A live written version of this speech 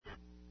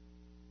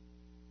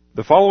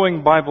The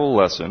following Bible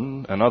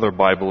lesson and other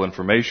Bible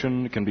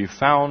information can be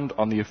found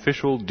on the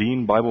official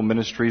Dean Bible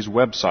Ministries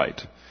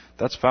website.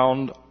 That's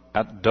found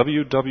at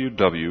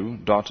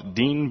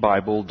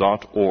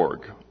www.deanbible.org.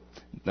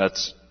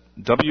 That's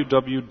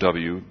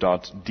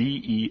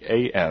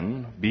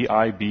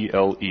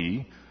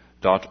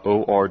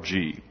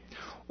www.deanbible.org.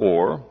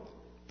 Or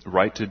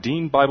write to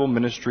Dean Bible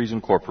Ministries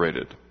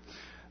Incorporated.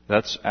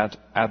 That's at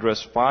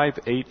address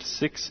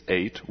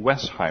 5868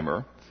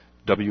 Westheimer,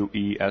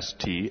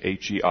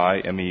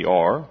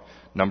 Westheimer,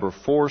 number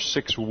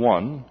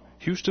 461,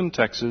 Houston,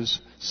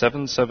 Texas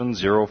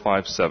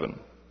 77057.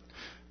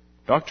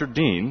 Dr.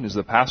 Dean is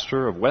the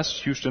pastor of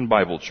West Houston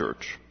Bible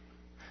Church.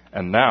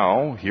 And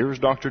now, here's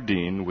Dr.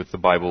 Dean with the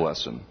Bible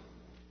lesson.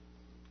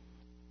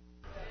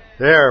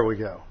 There we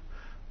go.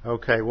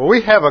 Okay, well,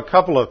 we have a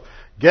couple of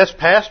guest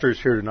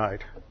pastors here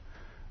tonight.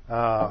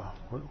 Where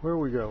do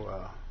we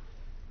go?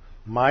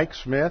 Mike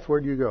Smith,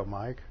 where'd you go,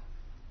 Mike?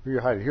 Where are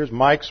you hiding? Here's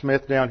Mike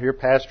Smith down here,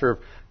 pastor of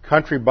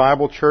Country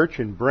Bible Church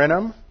in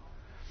Brenham.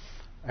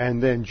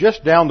 And then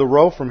just down the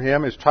row from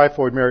him is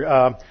Typhoid Mary.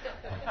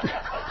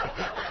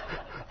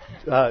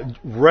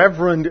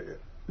 Reverend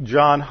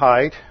John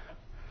Height,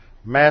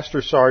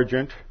 Master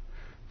Sergeant,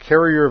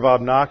 carrier of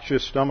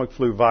obnoxious stomach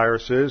flu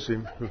viruses,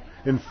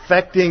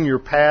 infecting your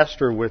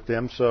pastor with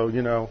them. So,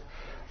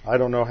 I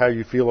don't know how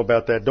you feel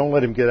about that. Don't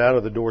let him get out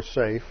of the door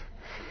safe.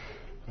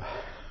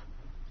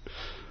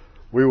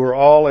 We were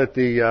all at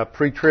the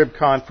pre-trib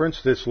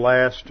conference this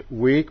last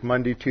week,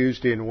 Monday,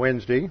 Tuesday, and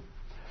Wednesday.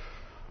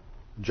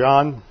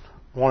 John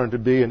wanted to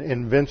be an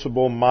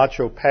invincible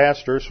macho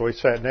pastor, so he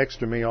sat next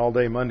to me all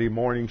day Monday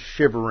morning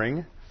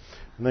shivering.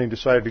 And then he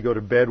decided to go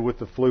to bed with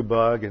the flu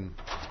bug, and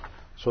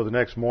so the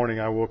next morning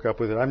I woke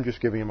up with it. I'm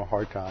just giving him a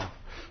hard time.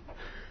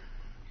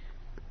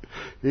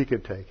 He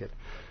could take it.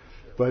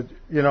 But,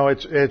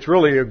 it's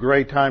really a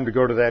great time to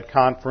go to that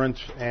conference.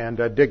 And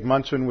Dick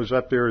Munson was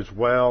up there as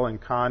well, and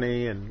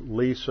Connie and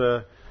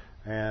Lisa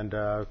and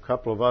a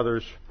couple of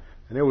others.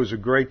 And it was a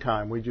great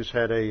time. We just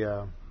had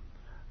a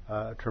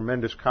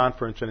tremendous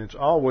conference. And it's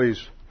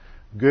always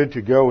good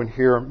to go and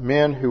hear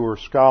men who are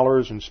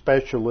scholars and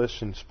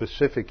specialists in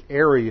specific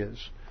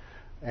areas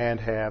and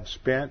have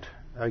spent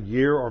a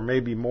year or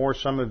maybe more.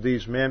 Some of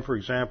these men, for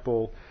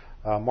example,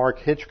 Mark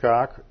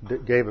Hitchcock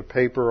gave a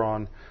paper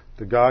on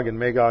the Gog and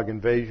Magog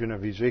invasion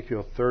of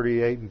Ezekiel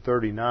 38 and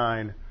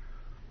 39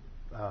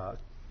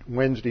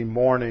 Wednesday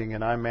morning,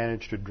 and I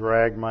managed to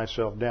drag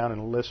myself down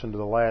and listen to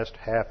the last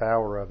half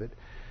hour of it.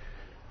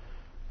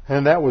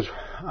 And that was,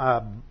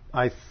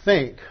 I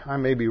think, I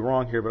may be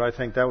wrong here, but I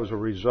think that was a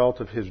result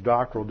of his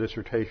doctoral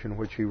dissertation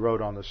which he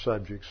wrote on the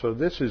subject. So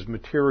this is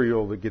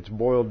material that gets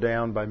boiled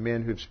down by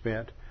men who've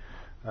spent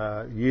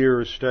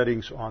years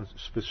studying on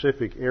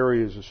specific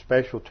areas of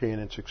specialty, and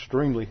it's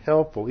extremely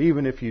helpful,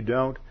 even if you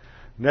don't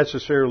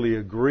necessarily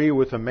agree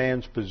with a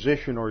man's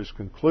position or his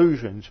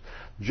conclusions.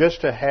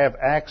 Just to have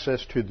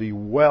access to the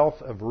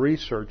wealth of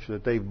research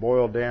that they've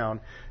boiled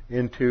down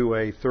into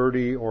a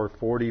 30 or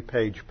 40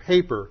 page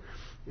paper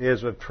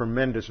is of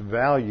tremendous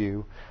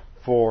value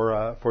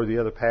for the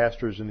other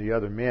pastors and the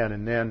other men.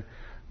 And then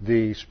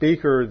the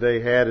speaker they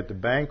had at the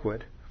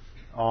banquet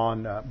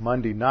on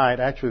Monday night,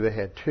 actually they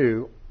had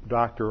two,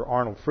 Dr.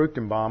 Arnold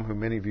Fruchtenbaum, who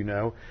many of you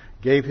know,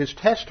 gave his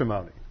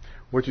testimony,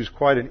 which is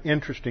quite an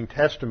interesting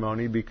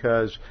testimony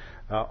because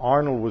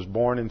Arnold was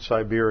born in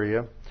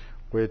Siberia,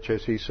 which,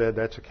 as he said,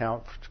 that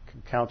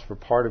accounts for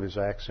part of his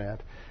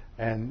accent.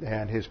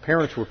 And his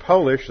parents were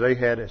Polish. They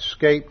had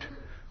escaped.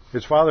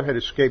 His father had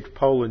escaped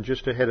Poland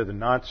just ahead of the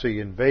Nazi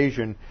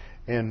invasion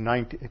in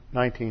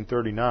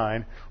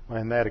 1939,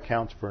 and that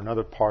accounts for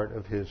another part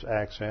of his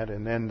accent.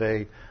 And then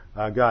they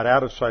got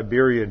out of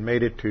Siberia and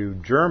made it to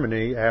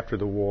Germany after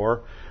the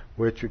war,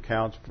 which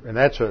accounts for, and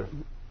that's a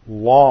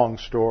long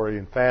story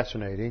and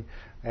fascinating.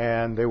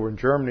 And they were in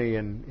Germany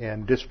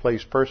in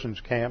displaced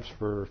persons camps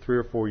for 3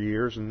 or 4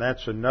 years, and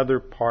that's another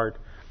part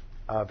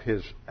of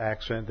his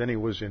accent. Then he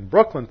was in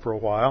Brooklyn for a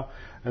while,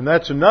 and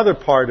that's another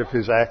part of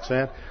his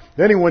accent.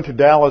 Then he went to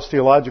Dallas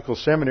Theological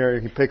Seminary.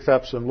 He picked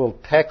up some little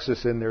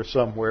Texas in there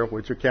somewhere,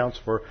 which accounts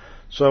for.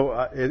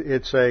 So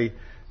it's a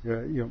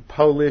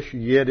Polish,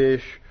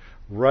 Yiddish,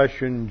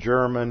 Russian,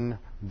 German,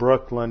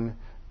 Brooklyn,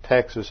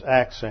 Texas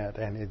accent,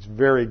 and it's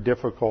very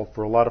difficult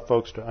for a lot of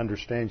folks to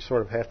understand. You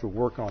sort of have to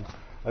work on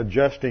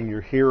adjusting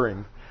your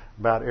hearing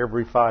about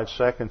every 5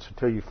 seconds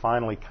until you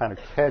finally kind of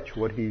catch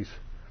what he's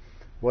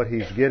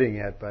getting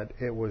at. But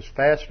it was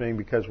fascinating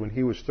because when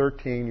he was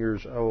 13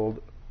 years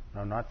old,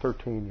 no, not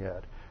 13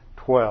 yet,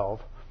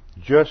 12,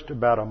 just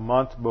about a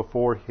month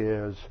before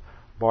his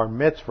bar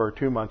mitzvah,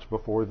 2 months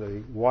before,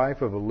 the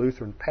wife of a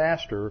Lutheran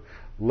pastor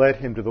led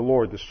him to the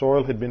Lord. The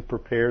soil had been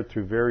prepared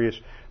through various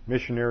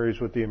missionaries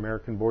with the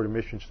American Board of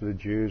Missions to the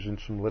Jews and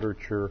some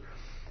literature.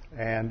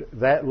 And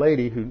that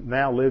lady, who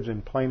now lives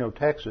in Plano,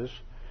 Texas,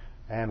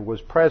 and was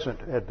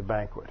present at the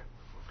banquet.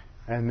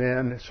 And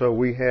then, so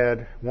we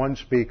had one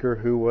speaker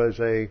who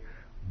was a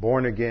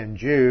born-again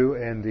Jew,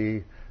 and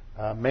the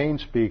main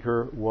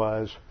speaker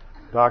was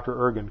Dr.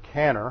 Ergen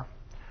Canner,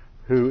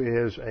 who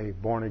is a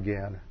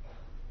born-again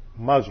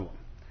Muslim.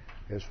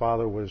 His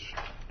father was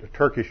a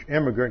Turkish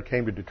immigrant,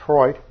 came to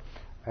Detroit,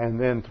 and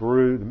then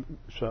through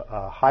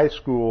a high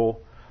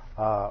school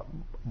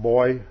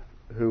boy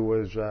who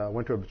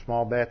went to a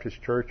small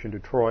Baptist church in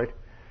Detroit,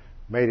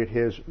 made it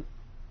his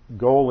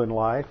goal in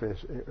life.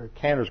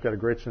 Cantor's got a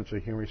great sense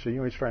of humor. He said,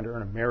 he's trying to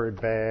earn a merit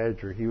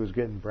badge, or he was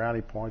getting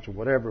brownie points, or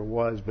whatever it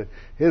was, but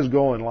his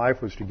goal in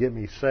life was to get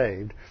me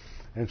saved.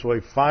 And so he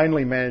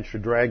finally managed to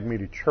drag me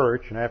to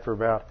church, and after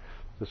about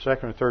the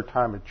second or third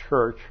time at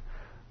church,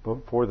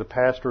 before the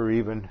pastor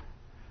even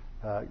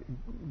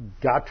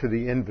got to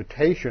the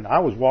invitation, I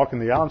was walking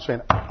the aisle and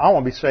saying, I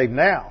want to be saved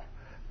now.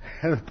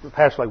 And the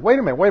pastor's like, wait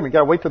a minute, you got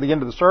to wait till the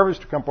end of the service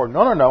to come forward.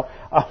 No,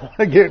 I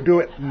want to do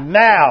it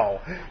now.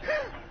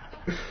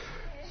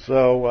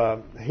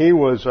 So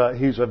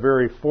he's a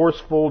very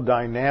forceful,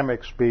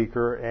 dynamic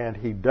speaker, and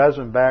he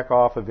doesn't back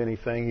off of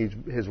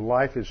anything. His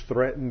life is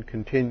threatened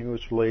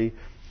continuously.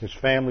 His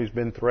family's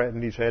been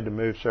threatened. He's had to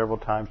move several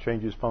times,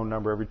 change his phone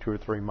number every 2 or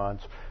 3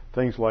 months,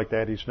 things like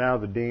that. He's now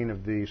the dean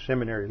of the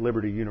seminary at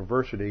Liberty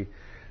University.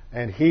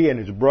 And he and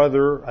his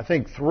brother, I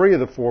think 3 of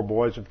the 4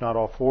 boys, if not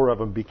all 4 of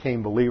them,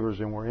 became believers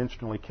and were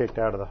instantly kicked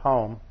out of the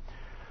home.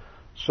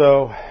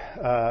 So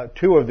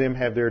 2 of them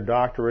have their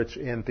doctorates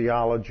in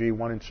theology,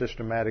 one in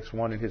systematics,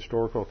 one in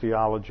historical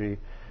theology.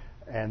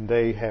 And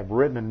they have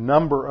written a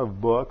number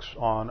of books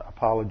on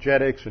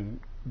apologetics and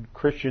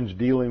Christians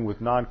dealing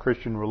with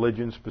non-Christian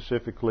religions,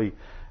 specifically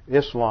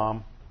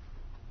Islam.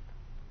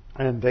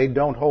 And they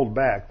don't hold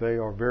back. They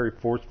are very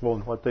forceful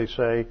in what they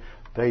say.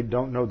 They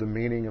don't know the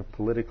meaning of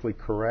politically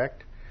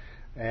correct.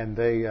 And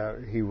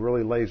he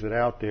really lays it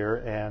out there.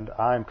 And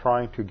I'm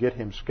trying to get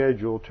him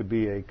scheduled to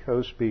be a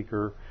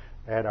co-speaker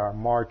at our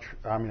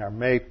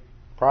May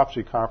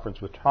prophecy conference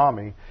with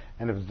Tommy.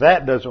 And if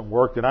that doesn't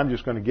work, then I'm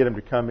just going to get him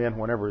to come in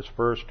whenever his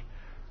first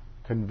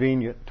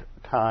convenient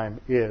time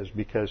is,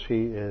 because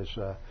he's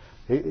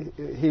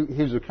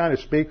the kind of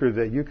speaker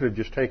that you could have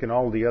just taken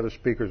all the other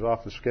speakers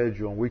off the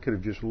schedule and we could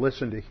have just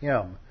listened to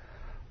him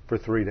for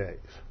 3 days.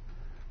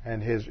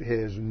 And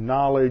his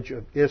knowledge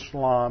of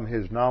Islam,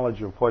 his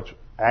knowledge of what's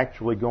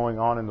actually going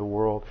on in the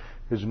world,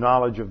 his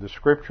knowledge of the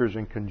scriptures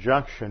in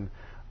conjunction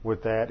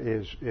with that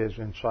is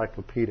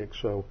encyclopedic.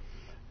 So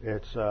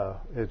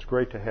it's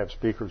great to have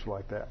speakers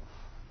like that.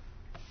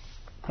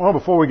 Well,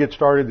 before we get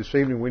started this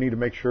evening, we need to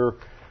make sure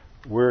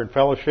we're in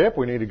fellowship.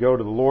 We need to go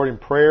to the Lord in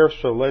prayer.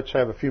 So let's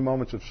have a few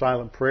moments of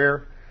silent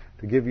prayer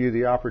to give you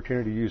the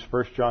opportunity to use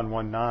 1 John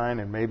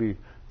 1:9, and maybe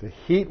the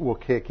heat will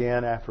kick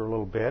in after a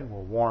little bit and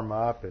we'll warm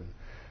up, and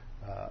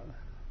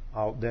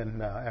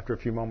after a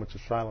few moments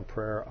of silent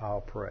prayer,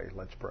 I'll pray.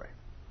 Let's pray.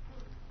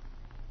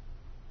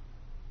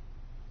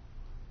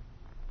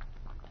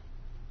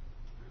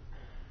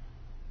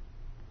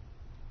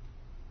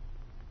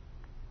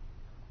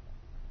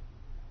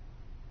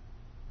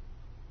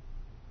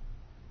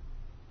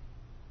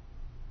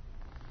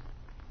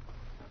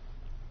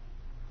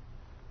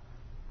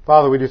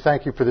 Father, we do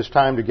thank you for this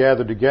time to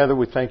gather together.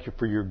 We thank you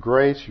for your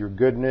grace, your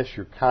goodness,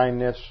 your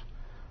kindness.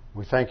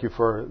 We thank you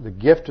for the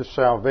gift of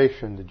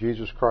salvation that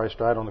Jesus Christ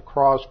died on the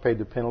cross, paid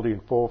the penalty in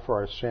full for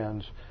our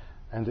sins,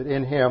 and that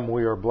in Him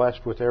we are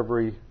blessed with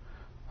every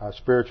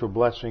spiritual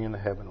blessing in the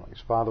heavenlies.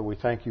 Father, we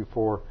thank you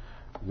for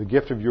the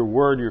gift of your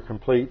word, your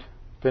complete,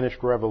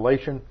 finished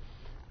revelation.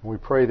 And we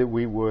pray that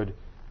we would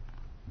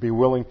be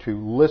willing to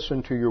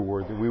listen to your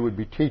word, that we would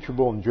be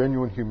teachable in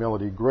genuine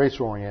humility,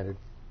 grace-oriented,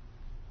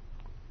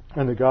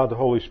 and that God the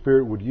Holy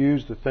Spirit would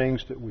use the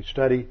things that we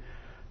study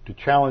to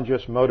challenge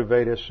us,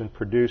 motivate us, and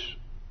produce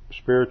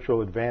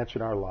spiritual advance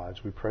in our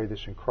lives. We pray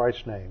this in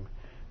Christ's name.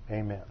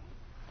 Amen.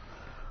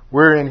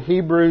 We're in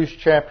Hebrews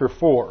chapter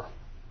 4.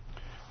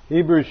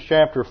 Hebrews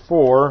chapter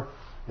 4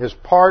 is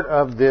part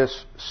of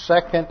this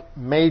second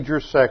major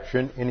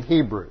section in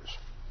Hebrews.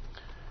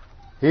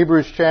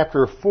 Hebrews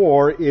chapter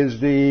 4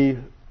 is the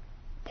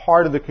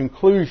part of the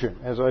conclusion.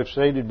 As I've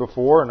stated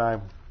before, and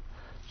I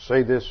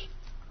say this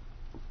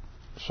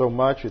so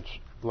much, it's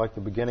like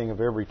the beginning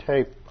of every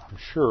tape, I'm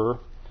sure,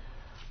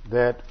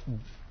 that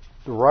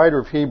the writer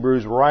of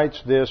Hebrews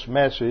writes this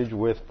message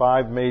with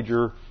 5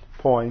 major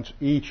points,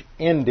 each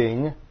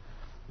ending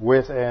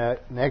with an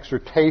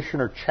exhortation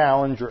or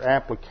challenge or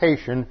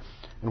application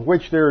in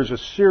which there is a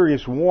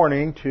serious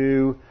warning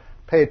to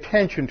pay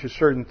attention to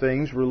certain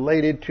things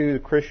related to the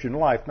Christian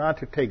life, not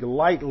to take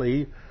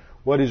lightly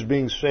what is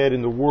being said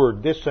in the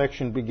Word. This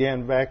section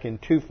began back in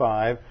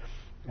 2:5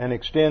 and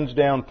extends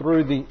down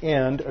through the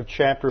end of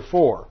chapter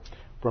 4.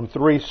 From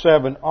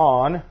 3:7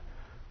 on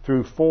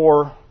through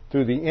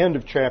the end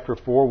of chapter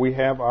 4, we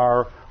have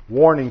our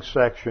warning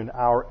section,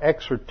 our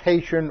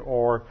exhortation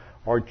or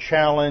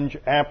challenge,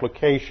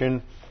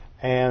 application,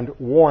 and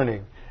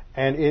warning.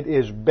 And it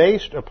is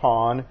based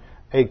upon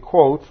a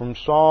quote from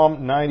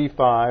Psalm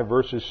 95,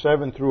 verses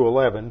 7 through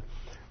 11,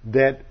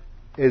 that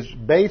is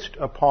based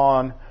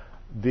upon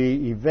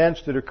the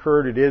events that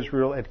occurred at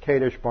Israel at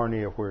Kadesh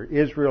Barnea, where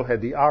Israel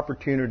had the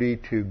opportunity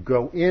to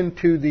go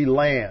into the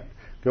land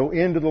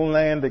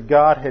that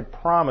God had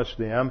promised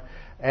them,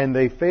 and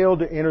they failed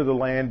to enter the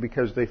land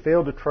because they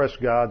failed to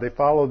trust God. They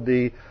followed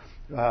the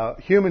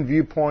human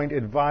viewpoint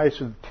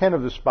advice of 10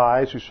 of the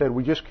spies who said,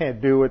 we just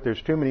can't do it.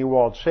 There's too many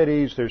walled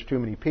cities. There's too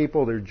many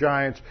people. They're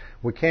giants.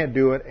 We can't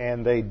do it.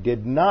 And they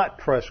did not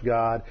trust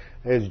God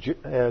as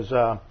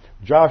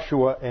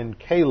Joshua and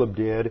Caleb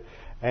did.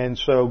 And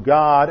so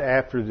God,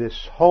 after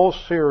this whole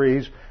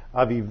series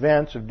of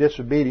events of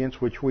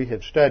disobedience, which we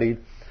have studied,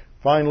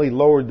 finally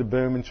lowered the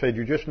boom and said,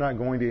 you're just not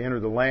going to enter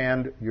the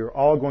land. You're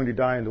all going to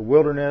die in the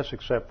wilderness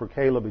except for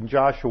Caleb and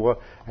Joshua.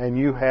 And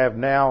you have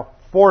now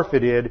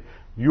forfeited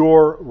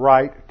your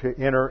right to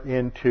enter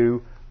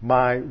into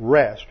my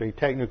rest, a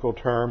technical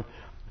term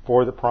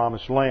for the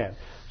promised land.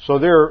 So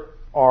there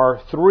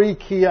are three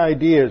key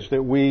ideas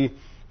that we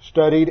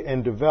studied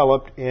and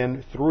developed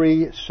in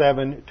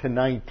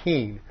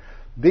 3:7-19.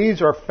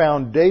 These are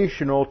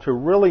foundational to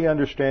really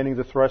understanding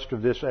the thrust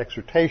of this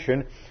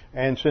exhortation,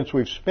 and since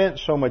we've spent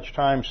so much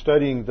time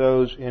studying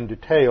those in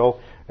detail,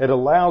 it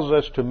allows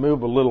us to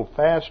move a little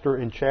faster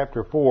in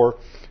chapter 4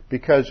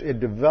 because it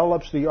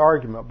develops the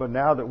argument. But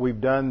now that we've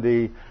done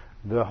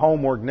the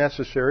homework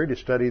necessary to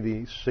study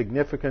the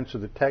significance of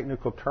the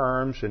technical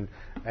terms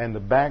and the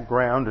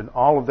background and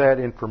all of that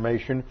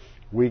information,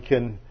 we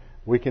can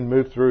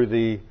move through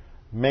the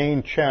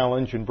main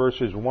challenge in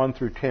verses 1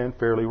 through 10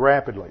 fairly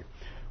rapidly.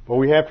 But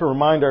we have to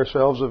remind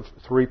ourselves of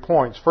 3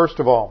 points. First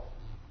of all,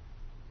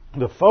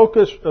 the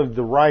focus of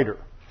the writer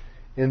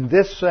in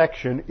this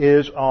section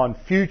is on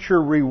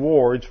future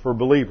rewards for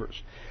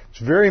believers. It's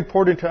very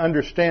important to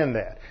understand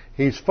that.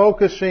 He's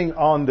focusing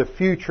on the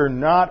future,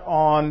 not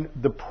on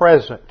the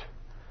present.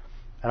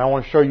 And I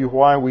want to show you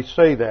why we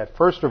say that.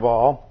 First of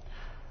all,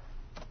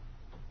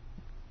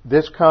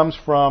 this comes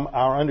from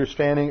our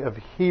understanding of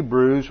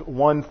Hebrews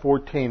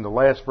 1:14, the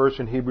last verse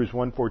in Hebrews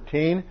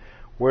 1:14,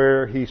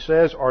 where he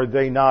says, are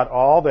they not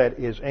all, that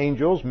is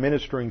angels,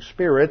 ministering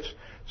spirits,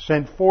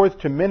 sent forth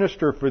to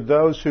minister for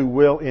those who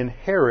will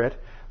inherit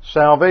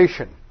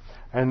salvation?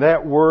 And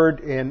that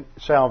word in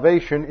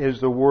salvation is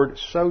the word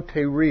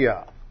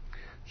soteria.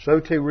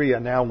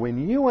 Soteria. Now,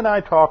 when you and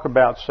I talk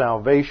about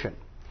salvation,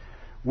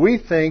 we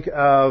think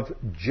of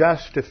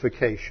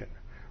justification.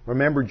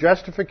 Remember,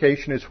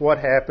 justification is what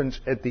happens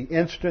at the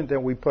instant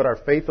that we put our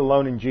faith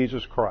alone in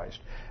Jesus Christ.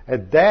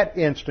 At that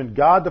instant,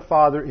 God the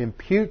Father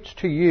imputes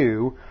to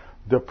you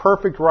the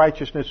perfect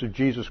righteousness of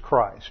Jesus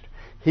Christ.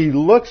 He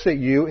looks at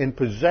you in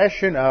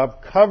possession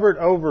of, covered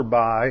over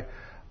by,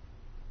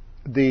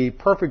 the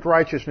perfect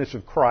righteousness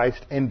of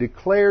Christ and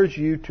declares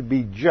you to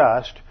be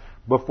just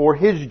before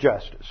His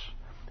justice.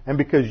 And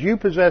because you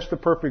possess the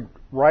perfect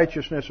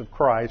righteousness of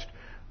Christ,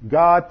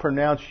 God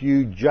pronounced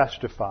you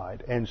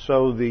justified. And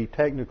so the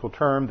technical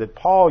term that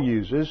Paul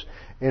uses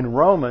in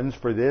Romans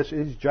for this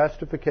is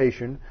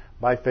justification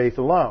by faith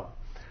alone.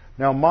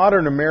 Now,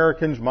 modern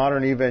Americans,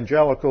 modern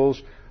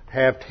evangelicals,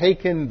 have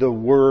taken the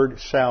word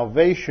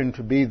salvation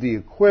to be the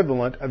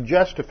equivalent of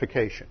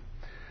justification.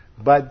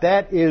 But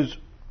that is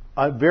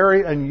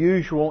very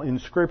unusual in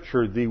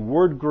Scripture. The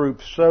word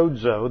group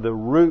sozo, the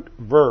root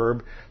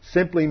verb,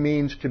 simply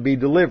means to be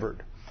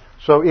delivered.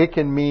 So it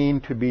can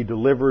mean to be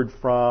delivered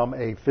from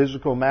a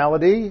physical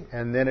malady,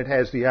 and then it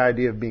has the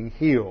idea of being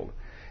healed.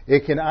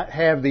 It can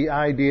have the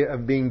idea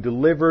of being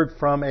delivered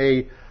from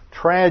a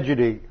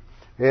tragedy.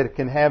 It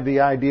can have the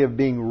idea of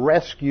being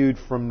rescued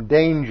from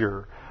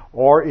danger.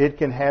 Or it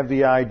can have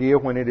the idea,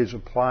 when it is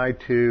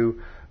applied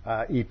to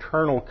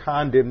eternal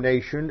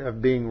condemnation,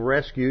 of being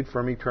rescued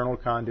from eternal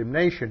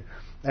condemnation.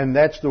 And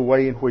that's the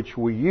way in which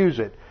we use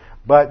it.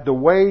 But the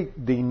way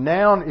the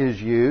noun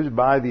is used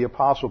by the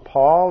Apostle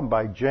Paul,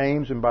 by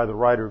James, and by the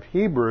writer of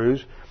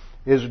Hebrews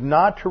is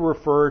not to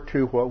refer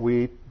to what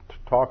we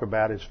talk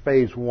about as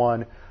phase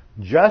 1,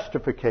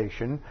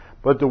 justification,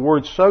 but the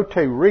word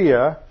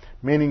soteria,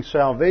 meaning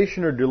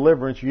salvation or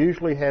deliverance,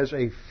 usually has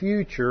a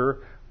future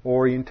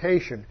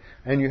orientation.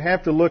 And you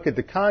have to look at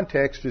the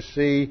context to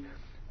see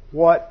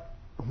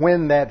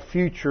when that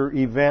future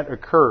event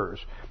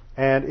occurs.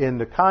 And in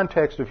the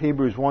context of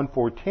Hebrews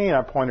 1:14,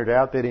 I pointed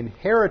out that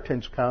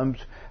inheritance comes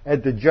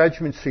at the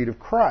judgment seat of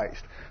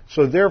Christ.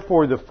 So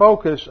therefore, the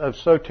focus of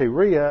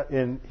soteria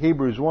in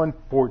Hebrews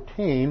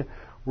 1:14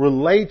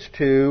 relates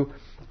to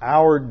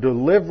our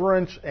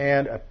deliverance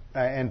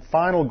and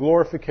final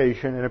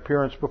glorification and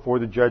appearance before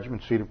the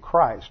judgment seat of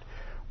Christ.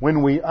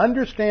 When we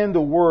understand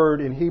the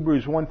word in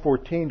Hebrews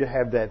 1:14 to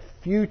have that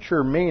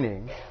future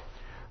meaning,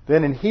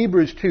 then in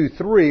Hebrews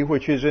 2:3,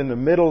 which is in the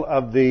middle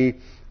of the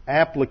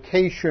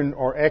application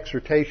or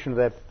exhortation of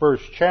that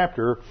first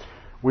chapter,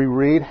 we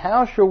read,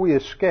 how shall we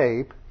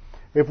escape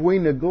if we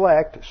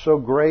neglect so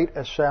great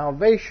a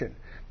salvation?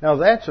 Now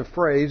that's a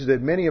phrase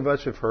that many of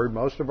us have heard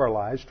most of our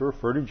lives to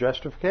refer to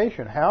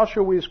justification. How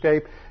shall we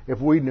escape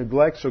if we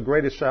neglect so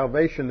great a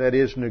salvation? That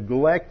is,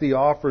 neglect the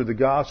offer of the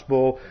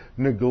gospel,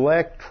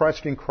 neglect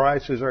trusting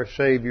Christ as our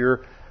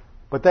Savior.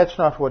 But that's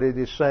not what it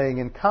is saying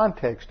in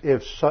context.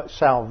 If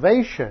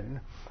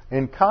salvation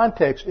in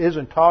context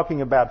isn't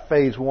talking about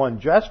phase 1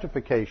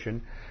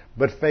 justification,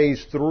 but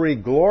phase 3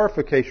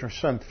 glorification, or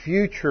some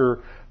future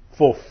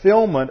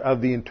fulfillment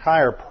of the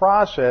entire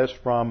process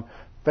from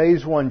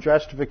phase 1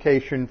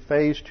 justification,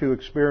 phase 2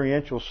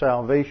 experiential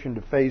salvation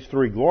to phase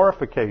 3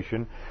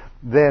 glorification,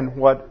 then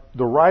what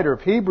the writer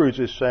of Hebrews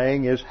is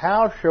saying is,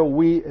 how shall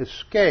we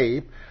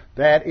escape,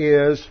 that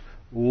is,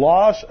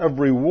 loss of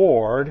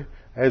reward,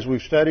 as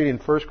we've studied in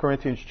 1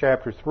 Corinthians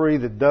chapter 3,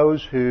 that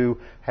those who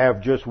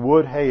have just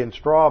wood, hay, and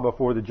straw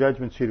before the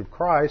judgment seat of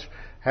Christ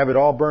have it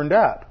all burned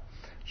up.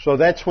 So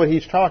that's what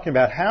he's talking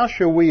about. How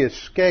shall we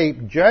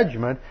escape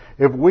judgment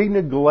if we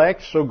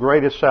neglect so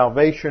great a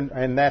salvation?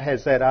 And that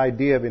has that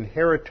idea of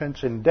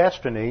inheritance and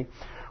destiny,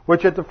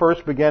 which at the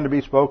first began to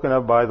be spoken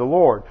of by the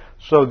Lord.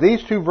 So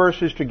these two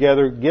verses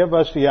together give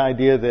us the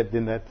idea that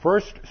in that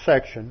first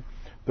section,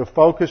 the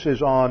focus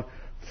is on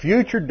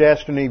future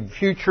destiny,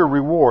 future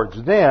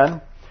rewards.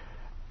 Then,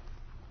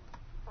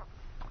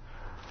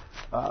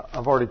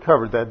 I've already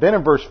covered that. Then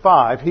in verse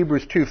 5,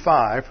 Hebrews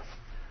 2:5,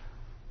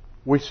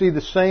 we see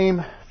the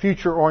same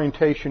future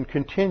orientation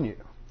continue.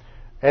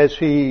 As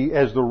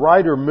the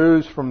writer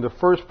moves from the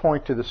first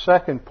point to the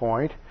second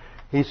point,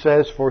 he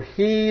says, "For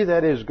he,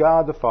 that is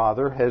God the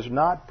Father, has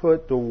not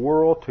put the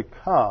world to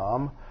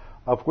come,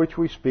 of which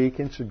we speak,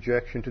 in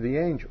subjection to the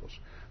angels."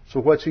 So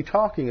what's he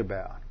talking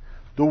about?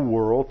 The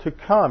world to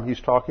come. He's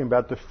talking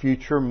about the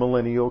future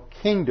millennial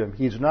kingdom.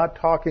 He's not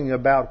talking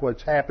about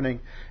what's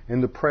happening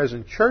in the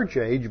present church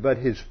age, but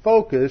his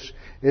focus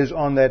is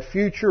on that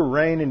future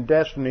reign and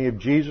destiny of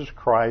Jesus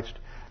Christ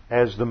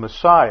as the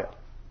Messiah.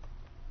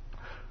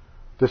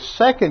 The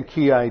second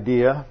key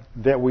idea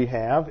that we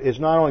have is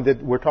not only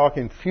that we're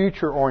talking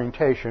future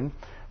orientation,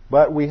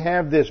 but we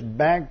have this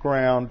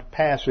background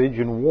passage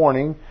and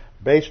warning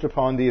based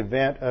upon the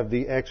event of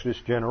the Exodus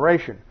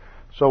generation.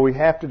 So we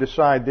have to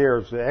decide there,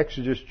 is the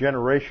Exodus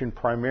generation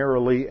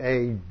primarily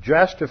a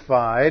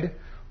justified,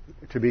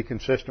 to be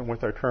consistent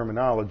with our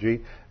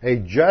terminology, a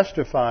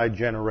justified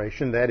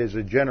generation, that is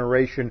a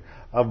generation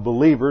of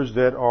believers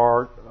that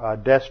are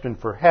destined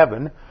for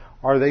heaven?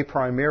 Are they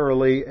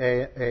primarily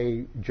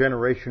a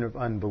generation of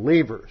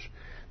unbelievers?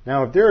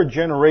 Now, if they're a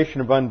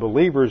generation of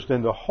unbelievers,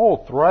 then the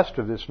whole thrust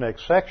of this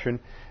next section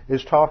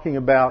is talking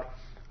about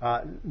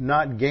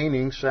not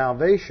gaining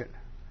salvation.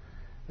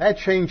 That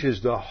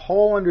changes the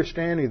whole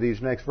understanding of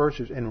these next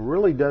verses and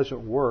really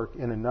doesn't work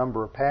in a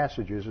number of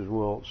passages, as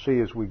we'll see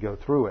as we go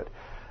through it.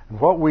 And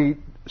what we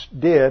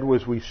did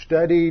was we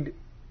studied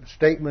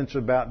statements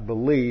about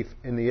belief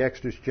in the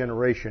Exodus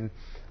generation,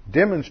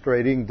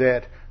 demonstrating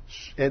that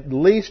at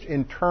least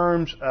in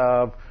terms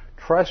of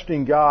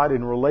trusting God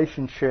in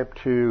relationship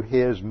to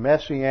His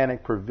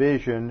messianic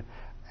provision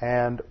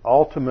and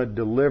ultimate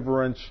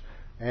deliverance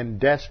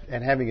and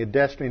having a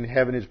destiny in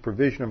heaven, His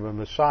provision of a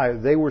Messiah,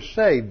 they were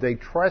saved. They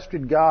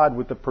trusted God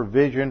with the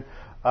provision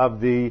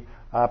of the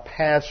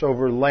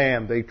Passover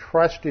lamb. They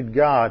trusted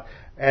God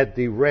at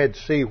the Red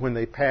Sea when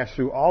they passed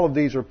through. All of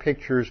these are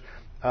pictures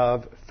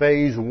of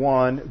phase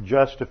 1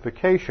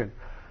 justification.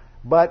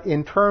 But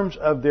in terms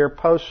of their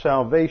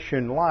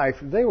post-salvation life,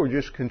 they were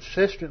just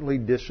consistently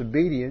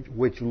disobedient,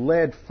 which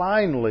led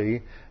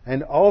finally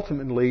and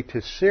ultimately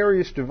to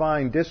serious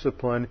divine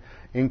discipline,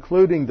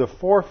 including the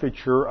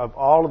forfeiture of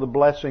all of the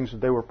blessings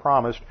that they were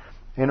promised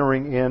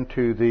entering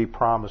into the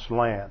promised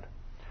land.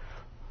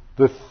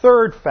 The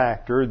third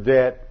factor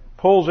that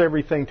pulls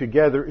everything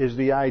together is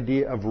the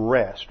idea of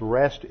rest.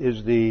 Rest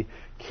is the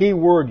key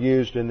word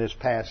used in this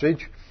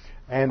passage.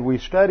 And we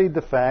studied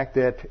the fact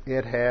that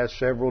it has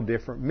several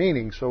different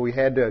meanings, so we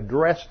had to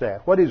address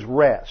that. What is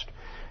rest?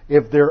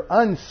 If they're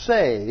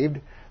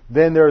unsaved,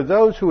 then there are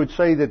those who would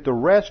say that the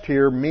rest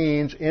here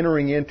means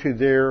entering into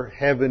their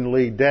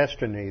heavenly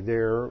destiny.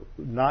 They're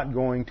not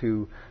going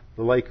to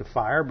the lake of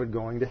fire, but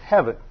going to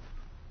heaven.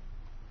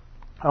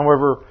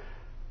 However,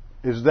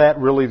 is that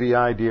really the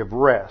idea of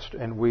rest?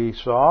 And we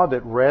saw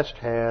that rest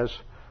has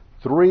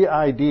 3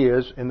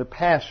 ideas in the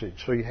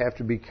passage, so you have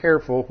to be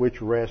careful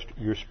which rest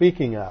you're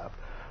speaking of.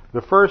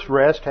 The first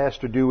rest has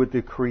to do with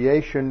the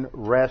creation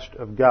rest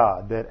of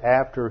God, that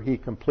after He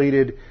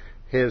completed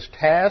His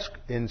task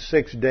in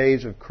 6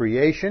 days of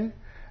creation,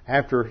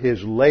 after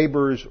His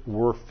labors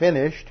were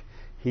finished,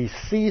 He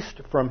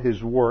ceased from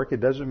His work.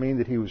 It doesn't mean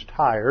that He was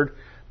tired,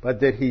 but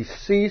that He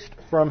ceased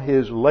from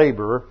His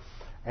labor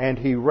and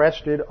He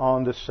rested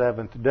on the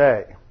 7th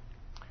day.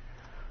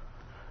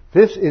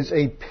 This is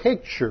a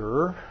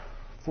picture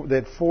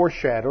that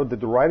foreshadowed, that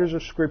the writers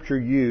of Scripture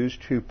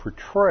used to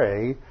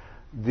portray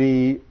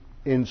the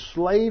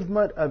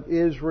enslavement of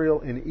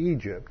Israel in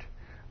Egypt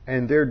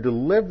and their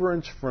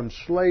deliverance from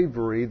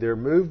slavery, their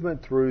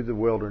movement through the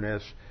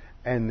wilderness,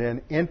 and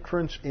then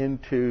entrance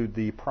into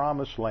the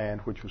promised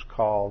land, which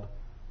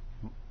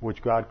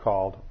God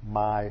called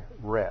my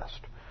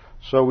rest.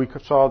 So we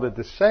saw that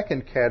the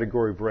second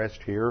category of rest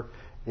here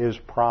is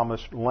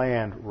promised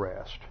land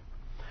rest.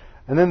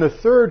 And then the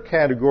third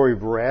category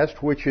of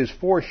rest, which is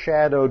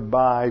foreshadowed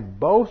by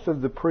both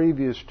of the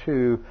previous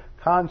 2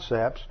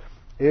 concepts,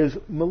 is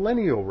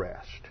millennial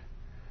rest.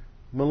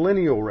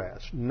 Millennial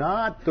rest.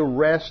 Not the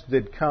rest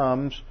that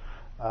comes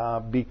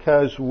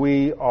because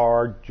we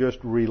are just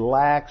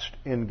relaxed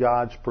in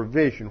God's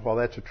provision. While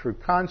that's a true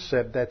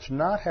concept, that's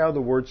not how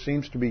the word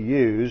seems to be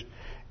used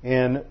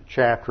in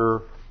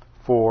chapter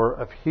 4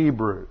 of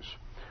Hebrews.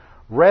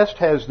 Rest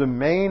has the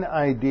main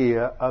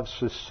idea of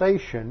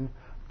cessation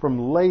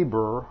from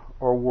labor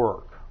or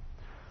work.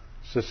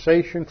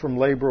 Cessation from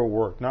labor or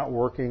work, not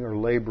working or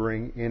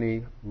laboring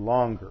any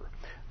longer.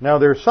 Now,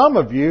 there are some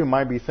of you who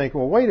might be thinking,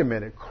 well, wait a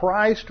minute.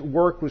 Christ's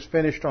work was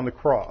finished on the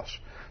cross.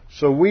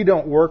 So we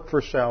don't work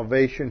for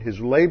salvation. His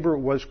labor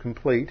was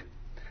complete.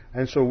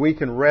 And so we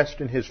can rest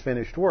in His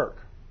finished work.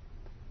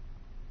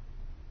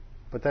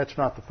 But that's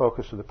not the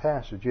focus of the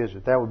passage, is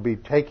it? That would be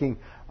taking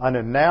an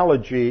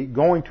analogy,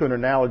 going to an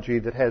analogy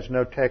that has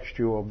no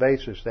textual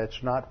basis.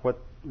 That's not what,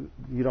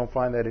 you don't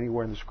find that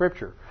anywhere in the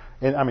Scripture.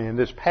 In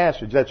this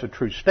passage, that's a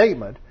true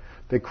statement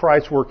that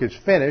Christ's work is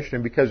finished,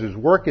 and because His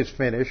work is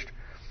finished,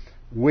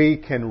 we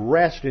can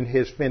rest in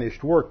His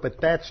finished work. But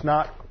that's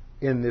not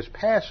in this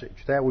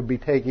passage. That would be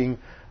taking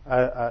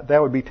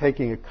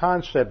a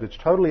concept that's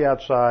totally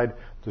outside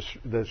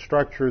the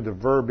structure, the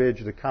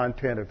verbiage, the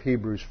content of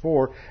Hebrews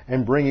 4,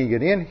 and bringing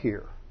it in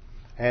here.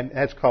 And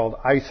that's called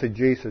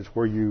eisegesis,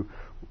 where you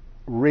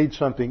read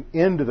something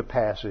into the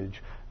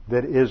passage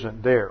that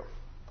isn't there.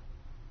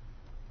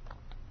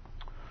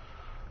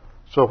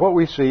 So what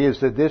we see is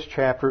that this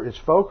chapter is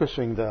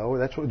focusing, though,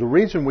 the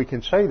reason we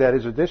can say that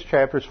is that this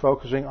chapter is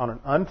focusing on an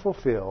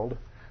unfulfilled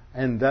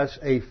and thus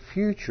a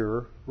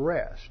future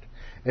rest.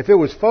 If it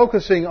was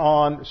focusing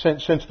on,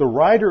 since the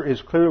writer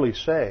is clearly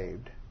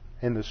saved,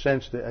 in the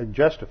sense that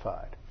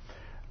justified,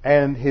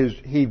 and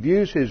he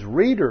views his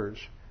readers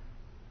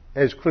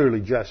as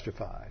clearly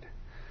justified,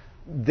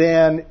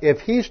 then if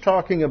he's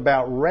talking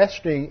about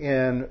resting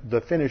in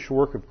the finished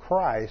work of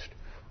Christ,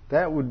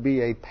 that would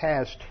be a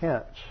past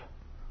tense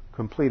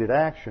completed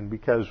action,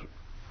 because,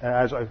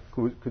 as I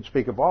could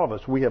speak of all of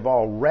us, we have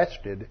all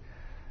rested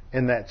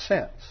in that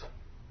sense.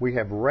 We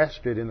have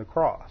rested in the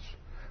cross.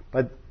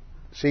 But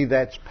see,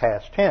 that's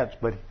past tense,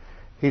 but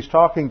he's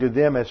talking to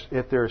them as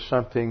if there's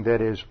something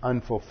that is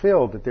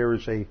unfulfilled, that there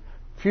is a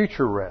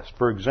future rest.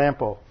 For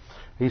example,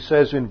 he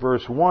says in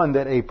verse 1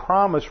 that a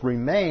promise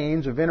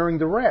remains of entering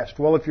the rest.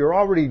 Well, if you're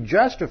already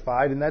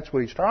justified, and that's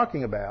what he's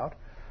talking about,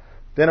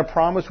 then a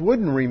promise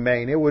wouldn't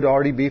remain. It would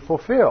already be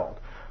fulfilled.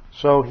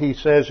 So he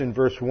says in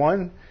verse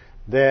 1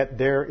 that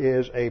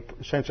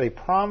since a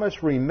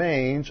promise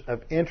remains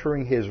of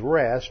entering His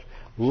rest,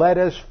 let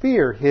us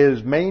fear.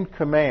 His main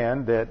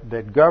command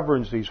that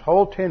governs these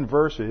whole 10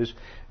 verses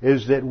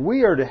is that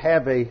we are to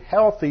have a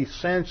healthy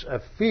sense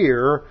of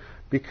fear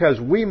because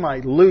we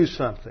might lose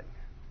something.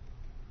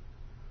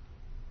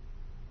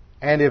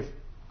 And if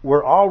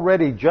we're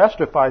already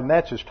justified and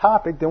that's his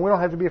topic, then we don't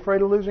have to be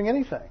afraid of losing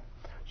anything.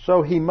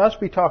 So he must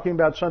be talking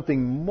about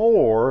something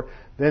more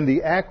than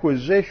the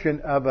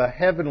acquisition of a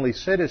heavenly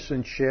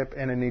citizenship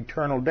and an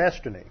eternal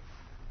destiny.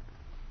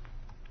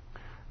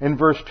 In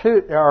verse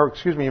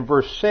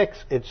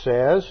 6 it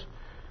says,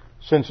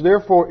 since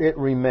therefore it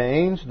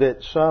remains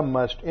that some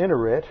must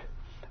enter it,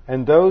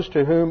 and those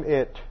to whom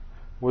it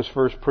was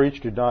first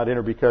preached did not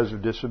enter because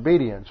of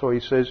disobedience. So he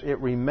says it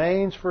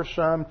remains for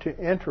some to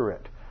enter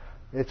it.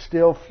 It's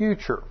still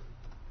future.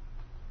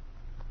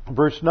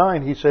 Verse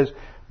 9 he says,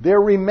 there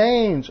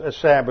remains a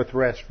Sabbath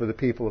rest for the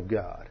people of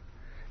God.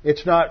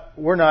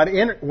 We're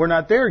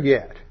not there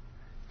yet.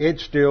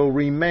 It still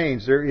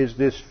remains. There is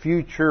this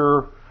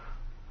future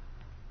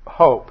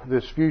hope,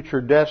 this future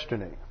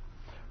destiny.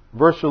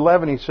 Verse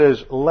 11 he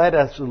says, let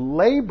us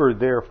labor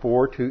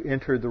therefore to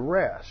enter the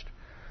rest.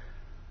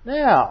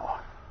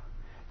 Now,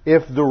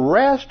 if the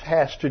rest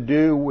has to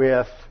do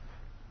with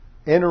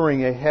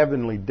entering a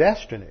heavenly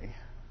destiny,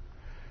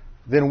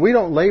 then we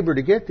don't labor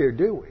to get there,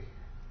 do we?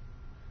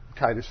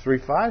 Titus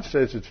 3:5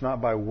 says it's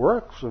not by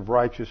works of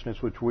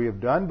righteousness which we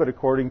have done, but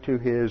according to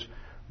His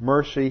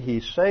mercy He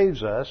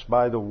saves us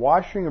by the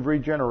washing of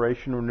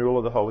regeneration and renewal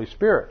of the Holy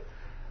Spirit.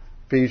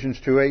 Ephesians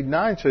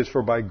 2:8-9 says,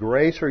 for by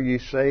grace are ye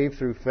saved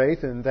through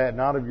faith, and that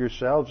not of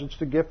yourselves, it's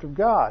the gift of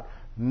God,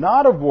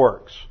 not of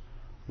works,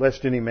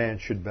 lest any man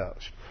should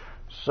boast.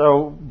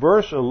 So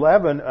verse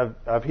 11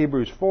 of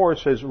Hebrews 4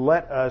 says,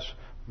 let us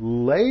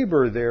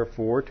labor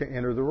therefore to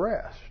enter the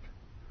rest.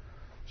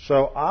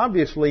 So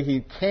obviously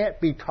he can't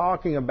be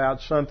talking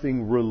about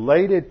something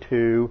related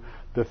to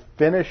the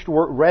finished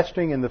work,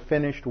 resting in the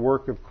finished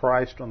work of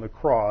Christ on the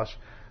cross.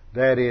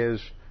 That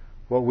is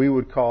what we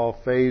would call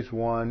phase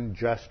 1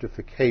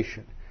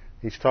 justification.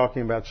 He's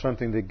talking about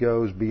something that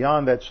goes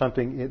beyond that,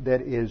 something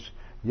that is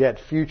yet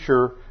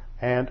future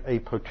and a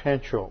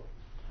potential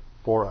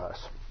for us.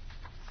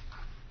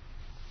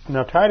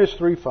 Now Titus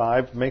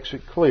 3:5 makes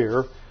it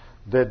clear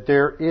that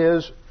there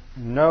is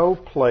no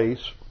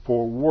place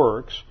for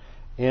works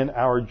in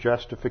our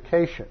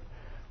justification.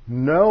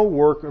 No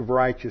work of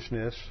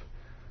righteousness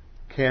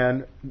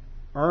can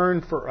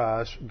earn for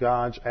us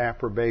God's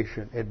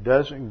approbation. It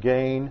doesn't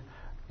gain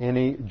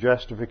any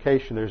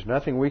justification. There's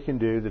nothing we can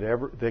do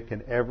that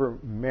can ever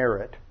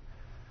merit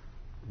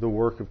the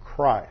work of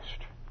Christ.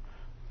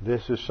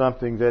 This is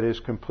something that is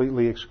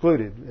completely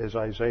excluded. As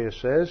Isaiah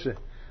says,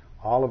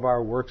 all of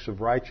our works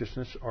of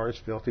righteousness are as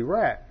filthy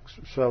rags.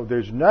 So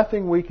there's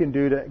nothing we can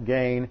do to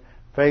gain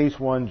phase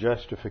 1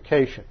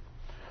 justification.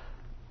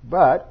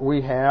 But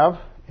we have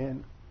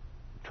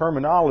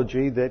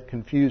terminology that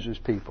confuses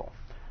people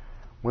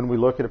when we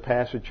look at a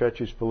passage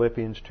such as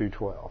Philippians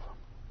 2:12.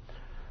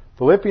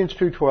 Philippians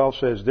 2:12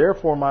 says,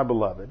 "Therefore, my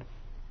beloved,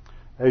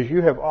 as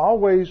you have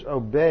always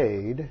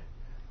obeyed,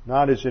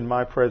 not as in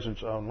my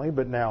presence only,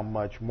 but now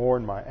much more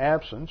in my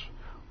absence,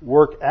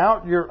 work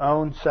out your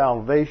own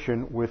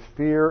salvation with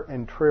fear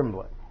and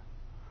trembling."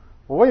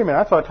 Well, wait a minute.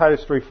 I thought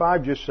Titus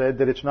 3:5 just said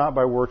that it's not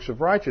by works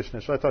of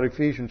righteousness. I thought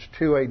Ephesians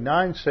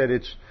 2:8-9 said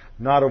it's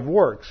not of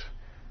works.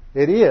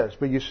 It is.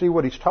 But you see,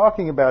 what he's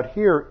talking about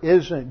here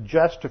isn't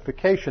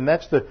justification.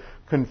 That's the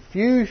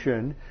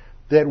confusion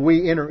that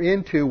we enter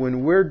into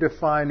when we're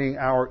defining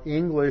our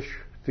English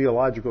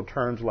theological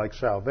terms like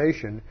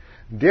salvation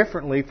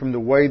differently from the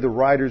way the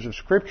writers of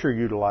Scripture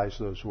utilize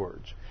those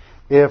words.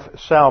 If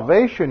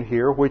salvation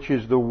here, which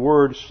is the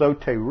word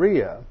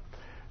soteria,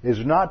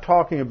 is not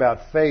talking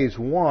about phase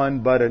one,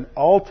 but an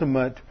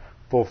ultimate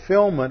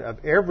fulfillment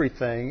of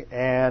everything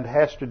and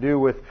has to do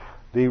with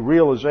the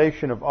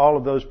realization of all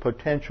of those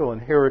potential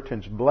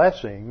inheritance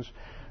blessings,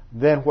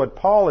 then what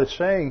Paul is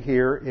saying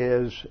here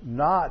is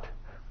not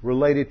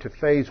related to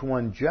phase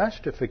one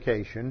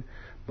justification,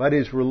 but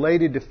is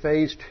related to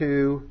phase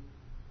two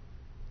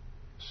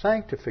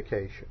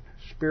sanctification,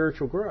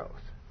 spiritual growth.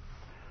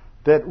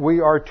 That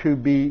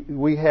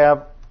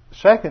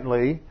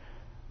secondly,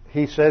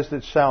 he says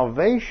that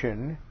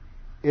salvation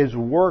is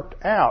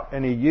worked out,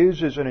 and he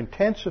uses an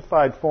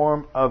intensified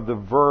form of the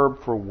verb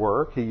for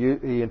work.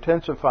 He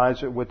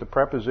intensifies it with the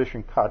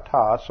preposition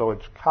kata, so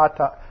it's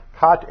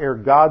kat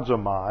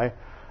ergazomai.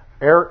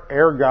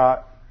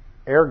 Ergon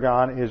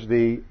is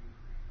the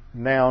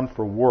noun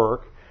for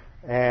work,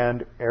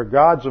 and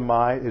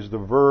ergazomai is the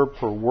verb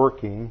for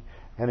working,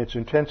 and it's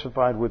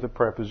intensified with a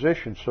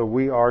preposition. So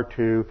we are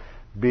to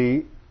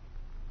be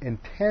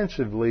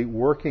intensively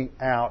working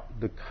out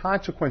the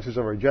consequences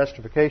of our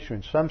justification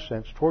in some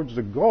sense towards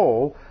the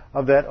goal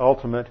of that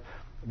ultimate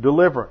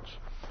deliverance.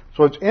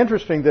 So it's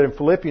interesting that in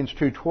Philippians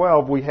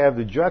 2:12 we have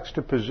the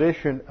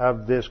juxtaposition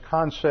of this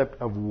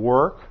concept of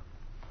work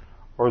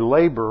or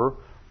labor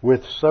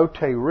with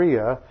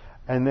soteria,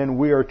 and then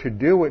we are to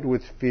do it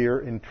with fear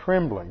and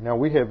trembling. Now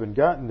we haven't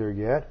gotten there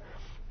yet,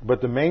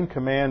 but the main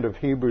command of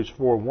Hebrews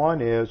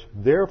 4:1 is,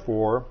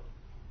 "Therefore,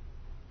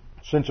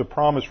 since a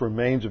promise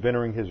remains of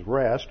entering His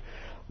rest,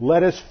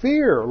 let us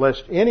fear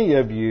lest any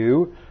of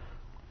you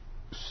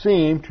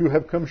seem to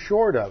have come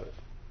short of it."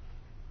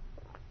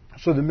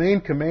 So the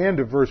main command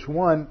of verse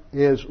 1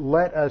 is,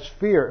 let us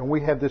fear. And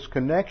we have this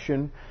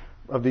connection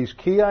of these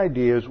key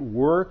ideas,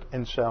 work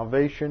and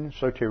salvation,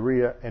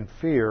 soteria, and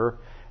fear,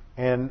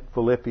 in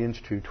Philippians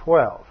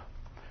 2:12.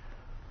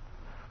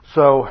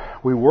 So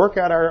we work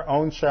out our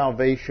own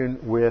salvation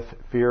with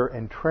fear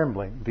and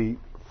trembling. The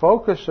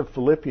focus of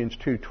Philippians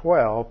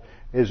 2:12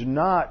 is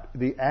not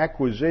the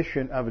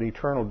acquisition of an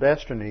eternal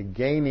destiny,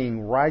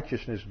 gaining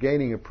righteousness,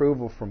 gaining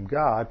approval from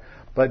God,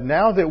 but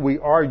now that we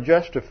are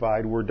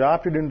justified, we're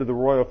adopted into the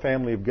royal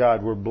family of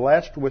God, we're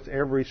blessed with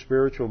every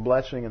spiritual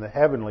blessing in the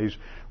heavenlies,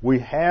 we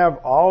have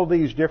all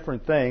these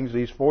different things,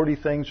 these 40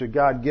 things that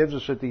God gives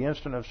us at the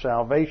instant of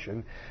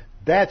salvation.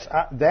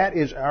 That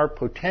is our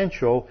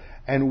potential,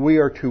 and we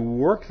are to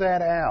work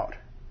that out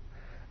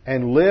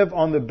and live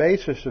on the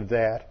basis of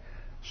that,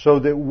 so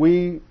that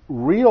we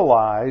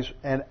realize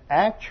and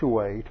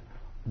actuate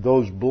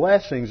those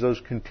blessings, those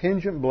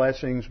contingent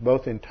blessings,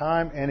 both in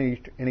time and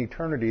in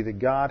eternity, that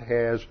God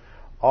has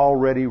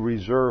already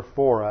reserved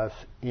for us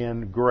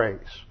in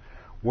grace.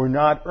 We're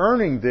not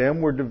earning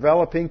them, we're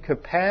developing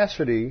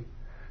capacity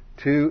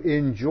to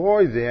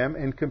enjoy them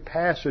and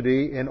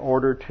capacity in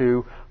order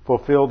to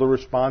fulfill the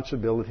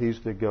responsibilities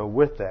that go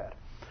with that.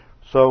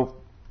 So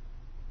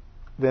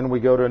then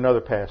we go to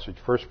another passage,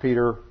 1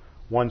 Peter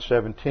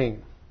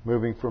 1:17.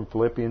 Moving from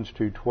Philippians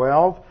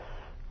 2:12,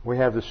 we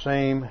have the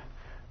same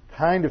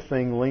kind of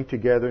thing linked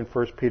together in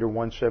 1 Peter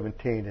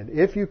 1:17. And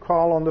if you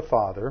call on the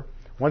Father,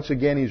 once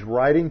again he's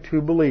writing to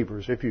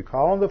believers, if you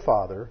call on the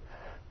Father,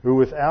 who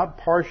without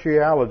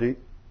partiality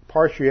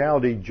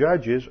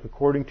judges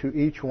according to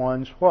each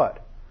one's what?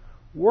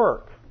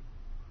 Work.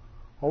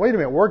 Well, wait a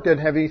minute, work doesn't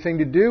have anything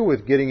to do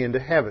with getting into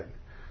heaven.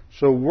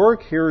 So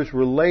work here is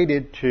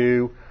related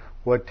to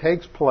what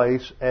takes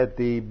place at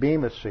the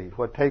Bema seat,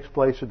 what takes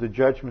place at the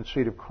judgment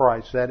seat of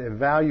Christ, that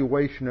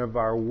evaluation of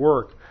our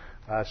work.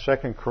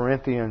 2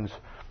 Corinthians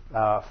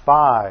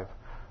 5,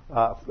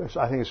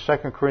 I think it's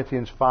 2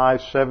 Corinthians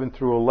 5:7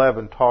 through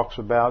 11 talks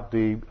about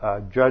the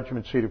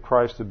judgment seat of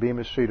Christ, the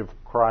Bema seat of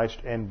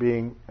Christ, and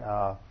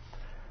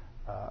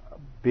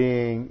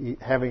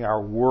having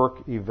our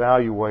work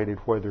evaluated,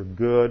 whether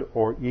good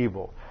or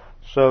evil.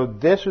 So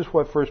this is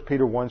what 1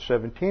 Peter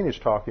 1:17 is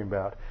talking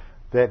about.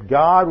 That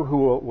God, who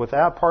will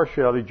without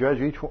partiality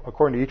judge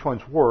according to each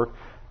one's work,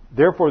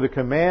 therefore the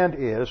command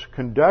is,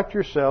 conduct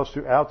yourselves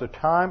throughout the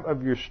time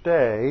of your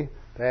stay,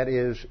 that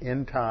is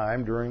in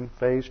time during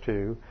phase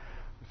 2,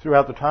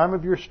 throughout the time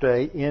of your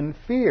stay in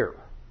fear.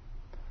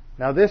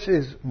 Now this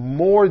is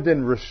more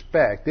than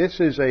respect.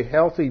 This is a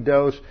healthy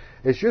dose.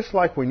 It's just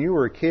like when you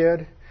were a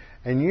kid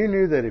and you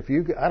knew that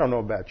I don't know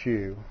about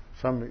you,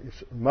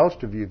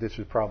 most of you this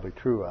is probably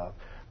true of,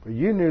 but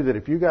you knew that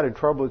if you got in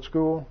trouble at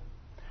school,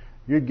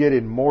 you'd get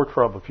in more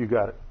trouble if you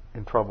got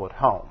in trouble at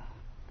home.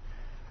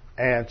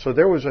 And so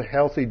there was a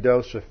healthy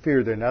dose of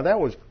fear there. Now that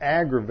was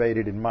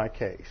aggravated in my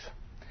case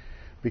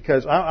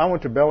because I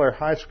went to Bel Air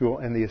High School,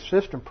 and the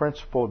assistant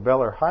principal at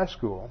Bel Air High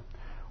School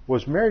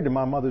was married to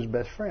my mother's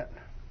best friend.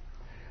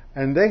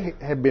 And they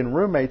had been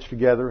roommates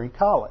together in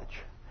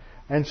college.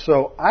 And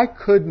so I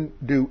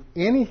couldn't do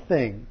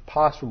anything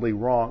possibly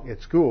wrong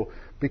at school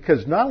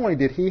because not only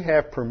did he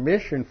have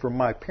permission from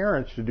my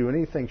parents to do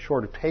anything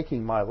short of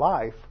taking my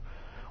life,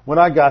 when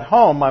I got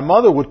home, my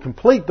mother would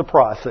complete the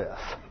process.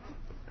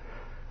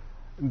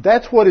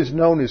 That's what is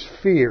known as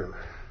fear.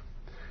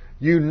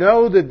 You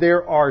know that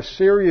there are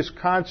serious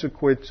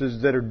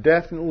consequences that are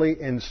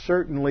definitely and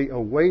certainly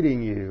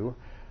awaiting you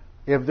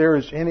if there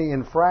is any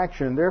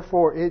infraction.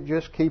 Therefore, it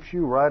just keeps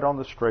you right on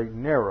the straight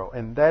and narrow.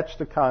 And that's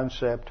the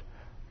concept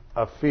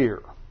of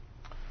fear.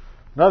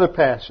 Another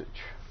passage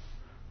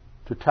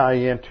to tie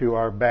into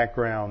our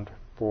background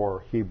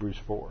for Hebrews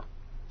 4.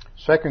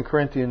 2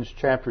 Corinthians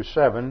chapter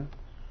 7,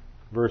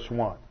 verse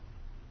 1.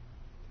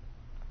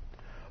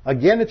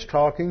 Again, it's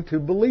talking to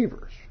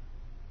believers.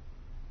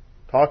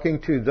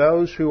 Talking to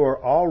those who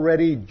are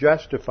already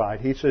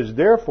justified. He says,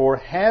 therefore,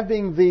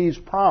 having these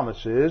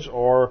promises,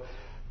 or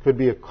could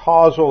be a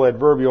causal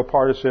adverbial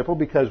participle,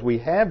 because we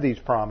have these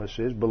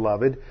promises,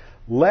 beloved,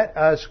 let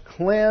us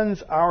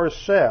cleanse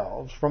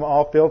ourselves from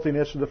all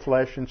filthiness of the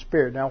flesh and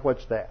spirit. Now,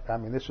 what's that? I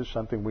mean, this is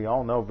something we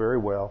all know very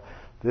well.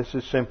 This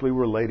is simply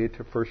related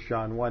to 1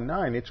 John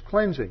 1:9. It's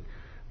cleansing.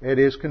 It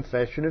is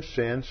confession of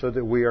sin so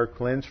that we are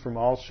cleansed from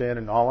all sin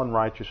and all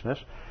unrighteousness.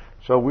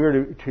 So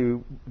we're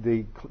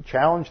the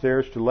challenge there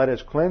is to let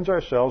us cleanse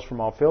ourselves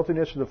from all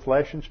filthiness of the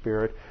flesh and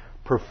spirit,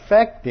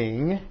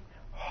 perfecting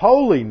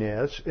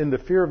holiness in the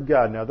fear of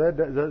God. Now,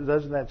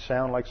 doesn't that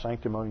sound like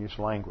sanctimonious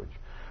language?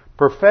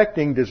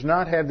 Perfecting does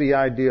not have the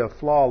idea of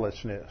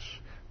flawlessness.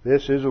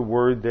 This is a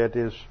word that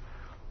is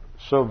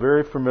so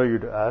very familiar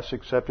to us,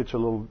 except it's a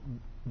little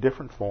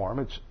different form.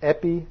 It's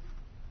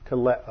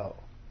epiteleo.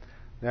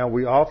 Now,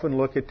 we often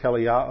look at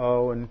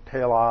teleao and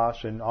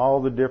telos and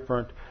all the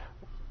different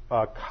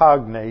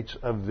cognates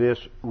of this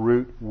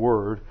root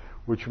word,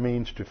 which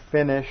means to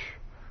finish,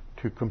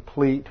 to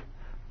complete,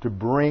 to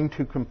bring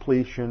to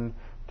completion,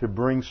 to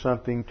bring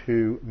something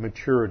to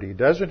maturity. It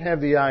doesn't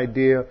have the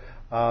idea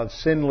of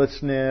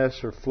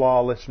sinlessness or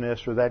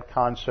flawlessness or that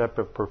concept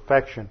of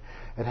perfection.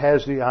 It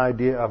has the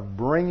idea of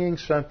bringing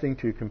something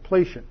to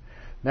completion.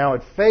 Now,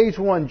 at phase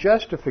 1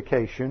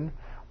 justification,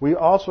 we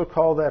also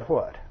call that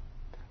what?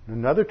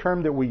 Another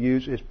term that we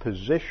use is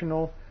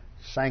positional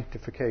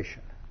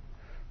sanctification.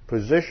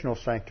 Positional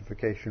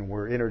sanctification.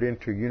 We're entered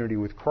into unity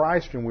with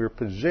Christ, and we're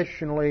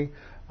positionally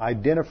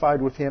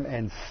identified with Him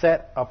and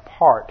set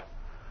apart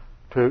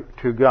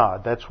to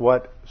God. That's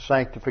what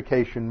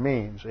sanctification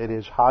means. It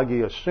is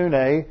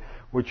hagiosune,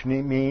 which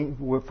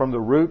means from the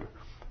root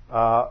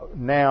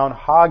noun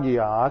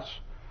hagios,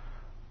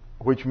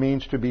 which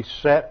means to be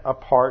set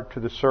apart to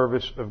the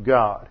service of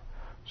God.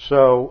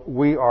 So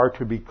we are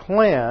to be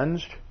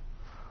cleansed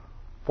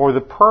for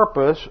the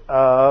purpose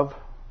of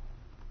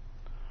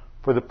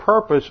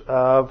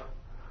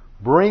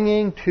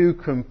bringing to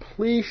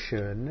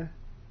completion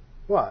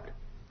what?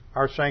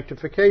 Our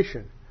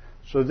sanctification.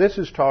 So this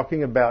is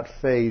talking about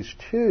phase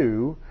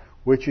 2,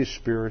 which is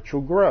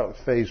spiritual growth.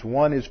 Phase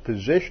 1 is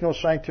positional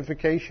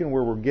sanctification,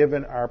 where we're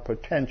given our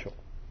potential.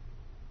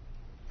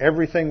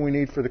 Everything we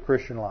need for the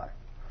Christian life.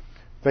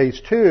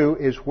 Phase 2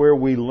 is where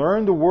we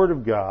learn the Word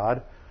of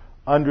God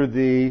under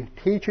the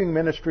teaching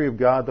ministry of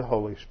God the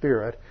Holy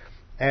Spirit,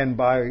 and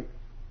by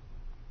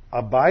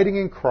abiding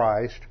in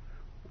Christ,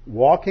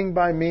 walking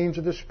by means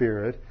of the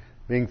Spirit,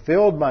 being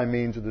filled by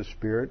means of the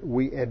Spirit,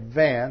 we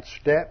advance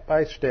step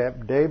by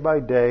step, day by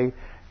day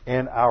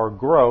in our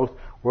growth,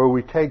 where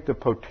we take the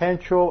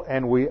potential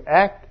and we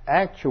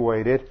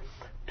actuate it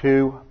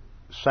to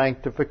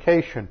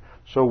sanctification.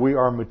 So we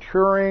are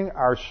maturing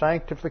our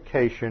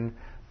sanctification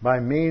by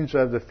means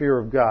of the fear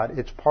of God.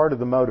 It's part of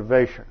the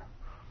motivation.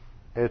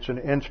 It's an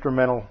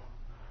instrumental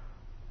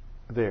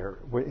there,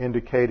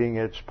 indicating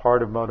it's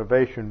part of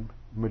motivation,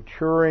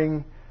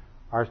 maturing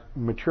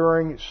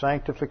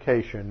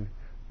sanctification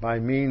by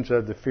means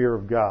of the fear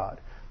of God.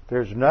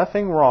 There's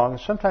nothing wrong.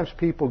 Sometimes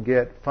people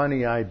get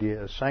funny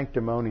ideas,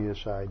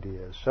 sanctimonious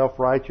ideas,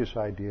 self-righteous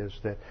ideas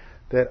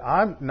that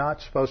I'm not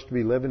supposed to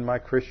be living my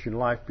Christian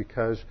life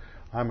because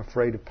I'm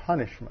afraid of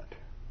punishment.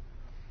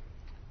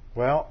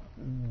 Well,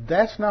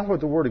 that's not what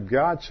the Word of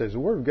God says. The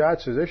Word of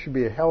God says there should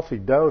be a healthy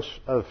dose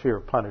of fear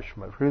of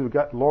punishment. We're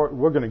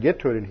going to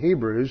get to it in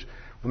Hebrews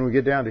when we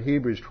get down to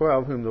Hebrews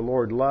 12. Whom the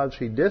Lord loves,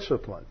 He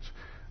disciplines.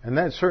 And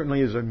that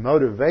certainly is a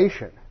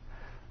motivation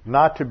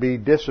not to be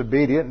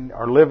disobedient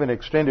or live in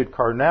extended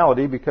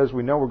carnality, because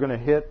we know we're going to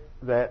hit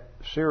that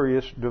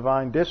serious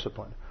divine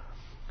discipline.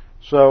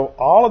 So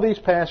all of these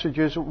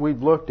passages that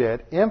we've looked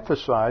at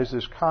emphasize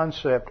this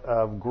concept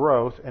of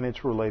growth, and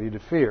it's related to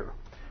fear.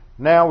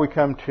 Now we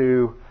come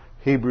to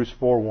Hebrews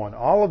 4:1.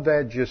 All of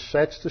that just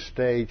sets the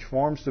stage,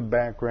 forms the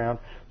background,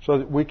 so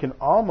that we can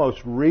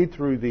almost read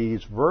through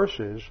these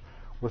verses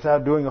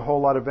without doing a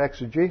whole lot of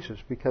exegesis,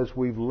 because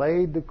we've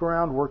laid the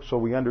groundwork so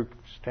we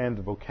understand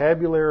the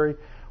vocabulary,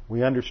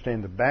 we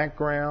understand the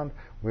background,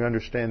 we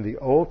understand the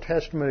Old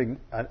Testament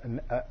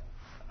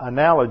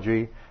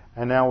analogy,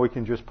 and now we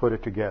can just put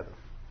it together.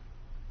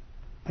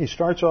 He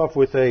starts off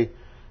with a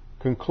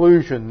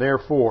conclusion,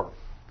 therefore.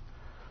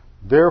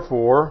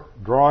 Therefore,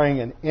 drawing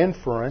an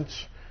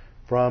inference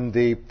from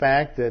the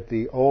fact that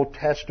the Old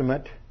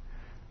Testament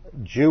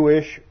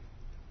Jewish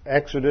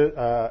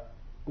Exodus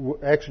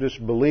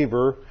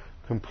believer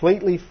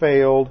completely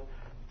failed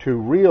to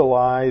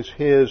realize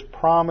his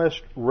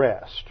promised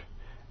rest.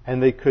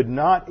 And they could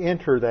not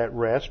enter that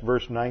rest,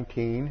 verse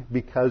 19,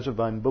 because of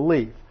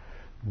unbelief.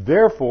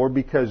 Therefore,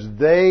 because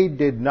they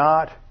did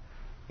not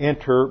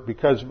enter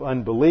because of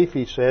unbelief,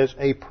 he says,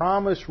 a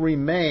promise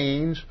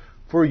remains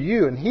for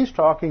you. And he's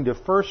talking to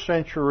first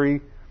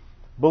century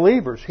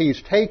believers.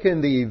 He's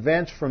taken the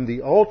events from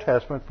the Old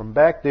Testament, from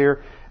back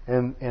there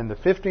in the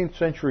 15th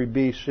century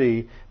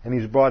BC, and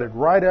he's brought it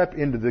right up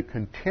into the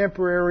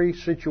contemporary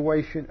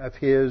situation of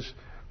his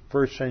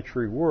first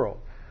century world.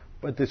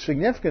 But the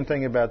significant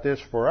thing about this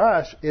for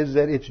us is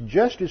that it's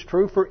just as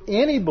true for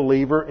any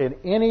believer in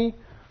any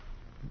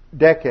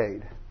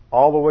decade,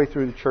 all the way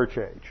through the church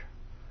age.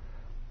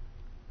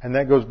 And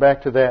that goes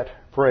back to that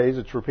phrase,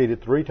 it's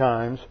repeated 3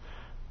 times,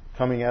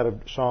 coming out of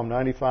Psalm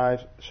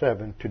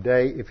 95:7,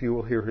 today if you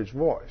will hear his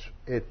voice.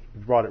 It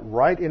brought it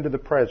right into the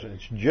present.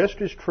 It's just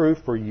as true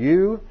for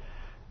you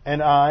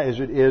and I as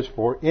it is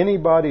for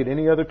anybody at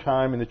any other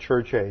time in the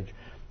church age.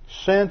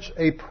 Since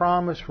a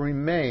promise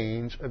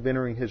remains of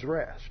entering his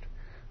rest,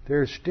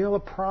 there is still a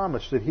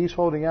promise that he's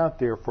holding out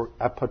there for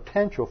a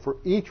potential for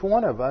each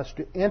one of us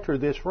to enter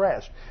this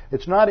rest.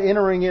 It's not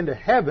entering into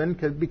heaven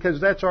because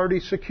that's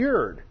already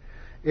secured.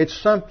 It's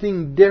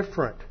something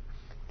different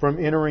from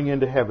entering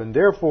into heaven.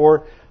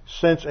 Therefore,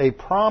 since a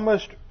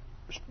promise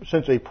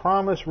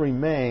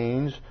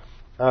remains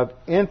of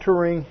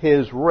entering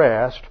his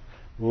rest,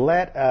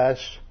 let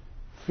us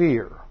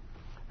fear.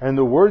 And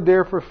the word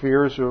there for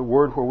fear is a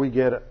word where we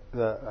get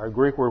a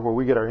Greek word where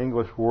we get our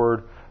English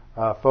word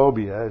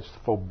phobia. It's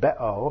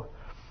phobeo,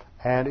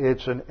 and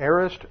it's an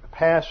aorist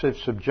passive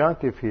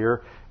subjunctive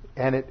here,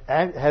 and it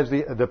has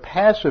the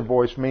passive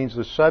voice means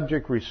the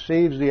subject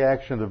receives the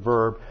action of the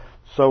verb.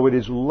 So it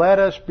is let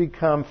us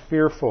become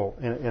fearful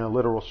in a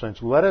literal sense.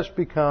 Let us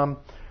become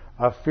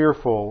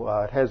fearful.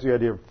 It has the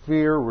idea of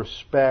fear,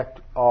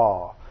 respect,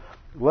 awe.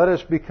 Let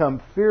us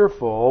become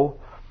fearful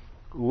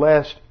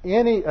lest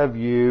any of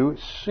you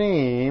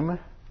seem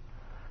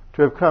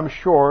to have come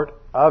short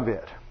of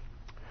it.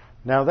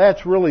 Now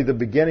that's really the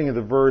beginning of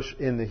the verse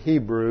in the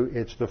Hebrew.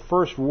 It's the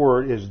first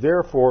word is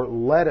therefore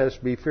let us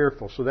be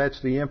fearful. So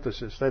that's the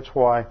emphasis. That's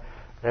why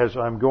as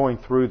I'm going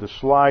through the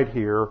slide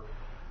here,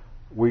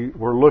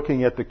 we're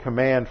looking at the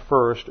command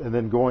first and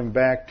then going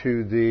back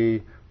to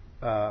the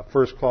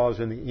first clause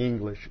in the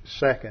English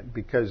second,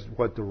 because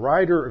what the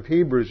writer of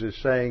Hebrews is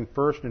saying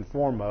first and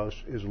foremost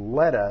is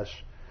let us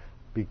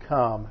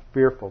become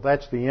fearful.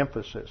 That's the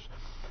emphasis.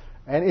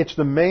 And it's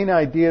the main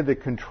idea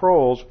that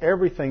controls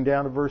everything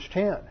down to verse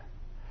 10.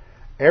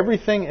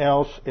 Everything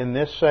else in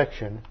this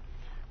section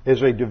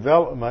is a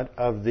development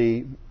of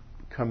the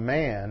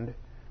command,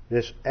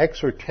 this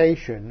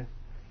exhortation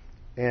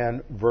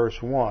in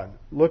verse 1.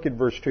 Look at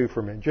verse 2 for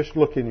a minute. Just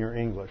look in your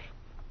English.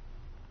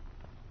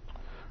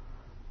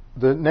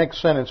 The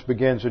next sentence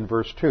begins in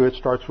verse 2. It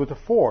starts with a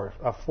for.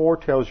 A for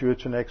tells you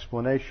it's an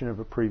explanation of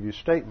a previous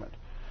statement.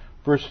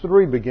 Verse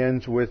 3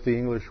 begins with the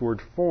English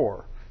word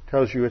for.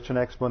 Tells you it's an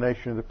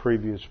explanation of the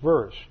previous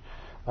verse.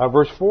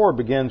 Verse 4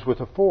 begins with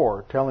a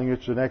for, telling you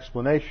it's an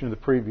explanation of the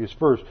previous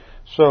verse.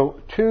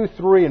 So 2,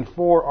 3, and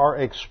 4 are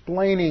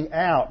explaining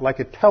out like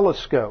a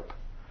telescope.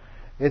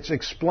 It's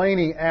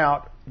explaining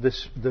out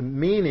the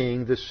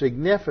meaning, the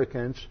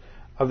significance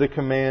of the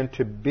command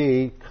to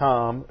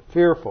become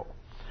fearful.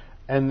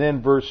 And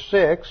then verse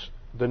 6,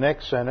 the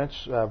next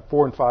sentence,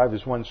 4 and 5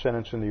 is one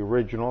sentence in the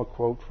original,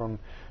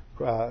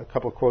 a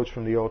couple of quotes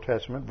from the Old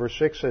Testament. Verse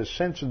 6 says,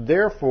 since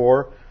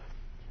therefore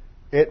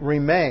it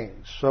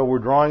remains. So we're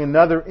drawing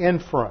another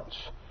inference.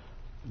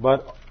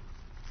 But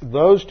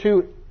those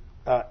two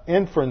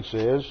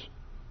inferences,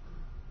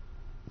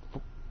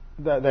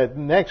 that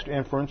next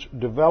inference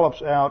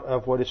develops out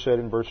of what is said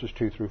in verses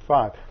 2 through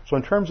 5. So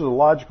in terms of the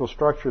logical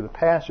structure of the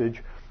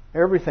passage,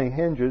 everything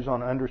hinges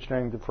on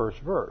understanding the first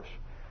verse.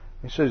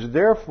 He says,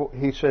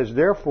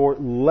 therefore,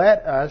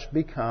 let us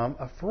become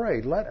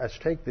afraid. Let us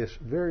take this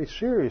very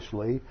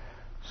seriously,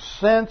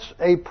 since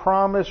a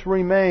promise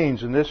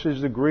remains. And this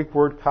is the Greek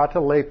word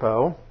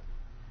katalepo.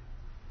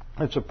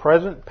 It's a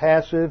present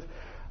passive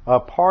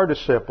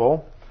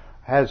participle.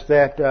 Has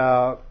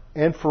that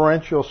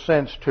inferential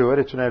sense to it.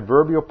 It's an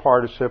adverbial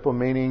participle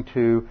meaning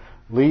to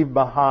leave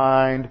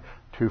behind,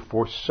 to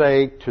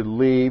forsake, to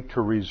leave,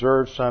 to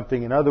reserve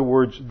something. In other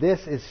words,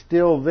 this is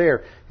still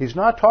there. He's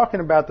not talking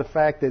about the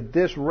fact that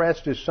this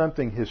rest is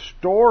something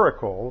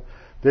historical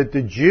that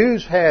the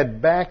Jews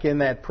had back in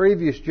that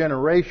previous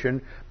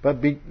generation,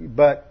 but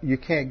you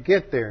can't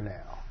get there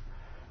now.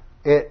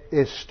 It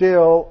is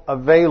still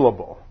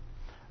available.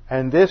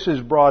 And this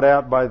is brought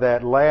out by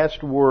that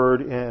last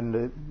word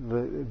in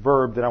the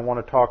verb that I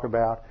want to talk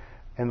about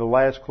in the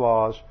last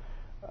clause,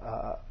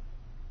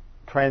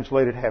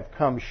 translated have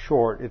come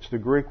short. It's the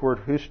Greek word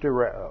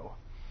hustereo.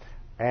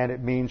 And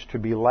it means to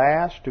be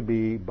last, to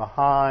be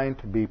behind,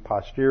 to be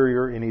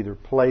posterior in either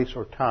place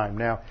or time.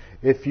 Now,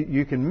 if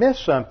you can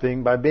miss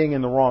something by being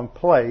in the wrong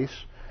place,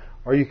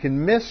 or you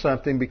can miss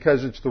something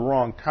because it's the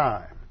wrong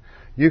time.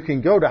 You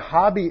can go to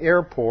Hobby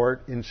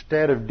Airport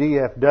instead of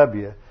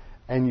DFW,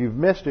 and you've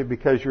missed it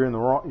because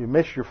you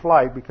missed your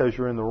flight because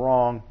you're in the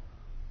wrong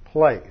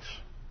place.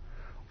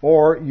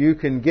 Or you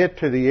can get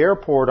to the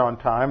airport on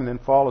time and then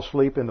fall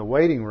asleep in the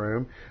waiting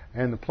room,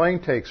 and the plane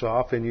takes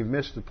off, and you've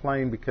missed the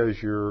plane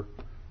because you're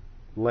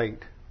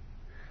late.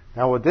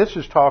 Now, what this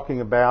is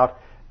talking about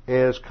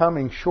is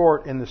coming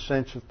short in the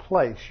sense of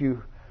place.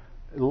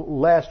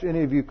 Lest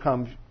any of you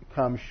come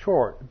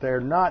short. They're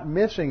not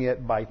missing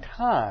it by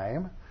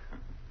time,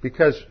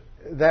 because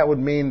that would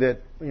mean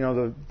that,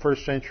 the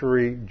first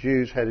century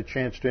Jews had a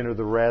chance to enter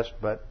the rest,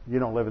 but you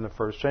don't live in the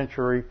first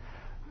century.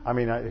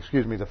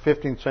 The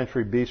 15th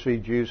century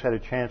BC Jews had a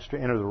chance to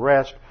enter the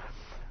rest,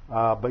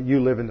 but you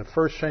live in the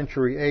first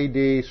century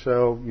AD,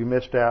 so you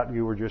missed out.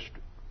 You were just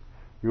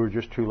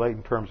too late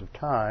in terms of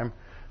time.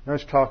 Now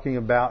it's talking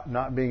about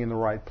not being in the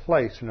right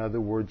place. In other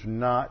words,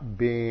 not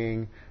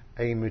being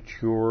a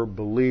mature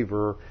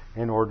believer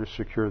in order to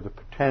secure the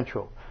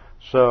potential.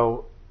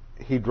 So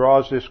he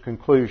draws this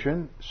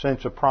conclusion: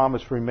 since a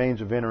promise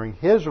remains of entering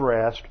his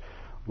rest,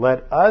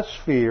 let us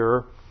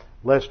fear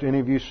lest any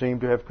of you seem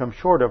to have come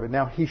short of it.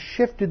 Now, he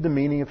shifted the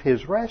meaning of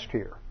his rest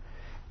here.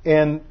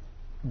 In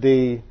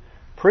the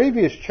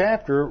previous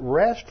chapter,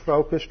 rest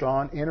focused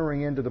on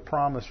entering into the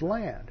promised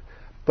land.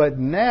 But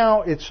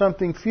now it's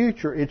something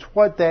future. It's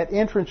what that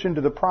entrance into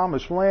the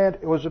promised land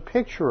was a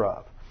picture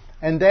of.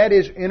 And that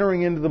is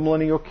entering into the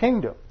millennial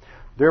kingdom.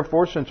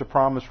 Therefore, since a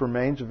promise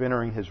remains of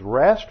entering his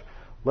rest,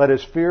 let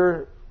us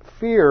fear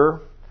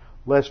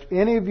lest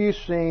any of you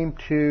seem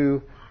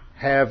to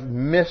have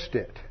missed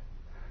it.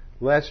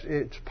 Lest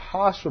it's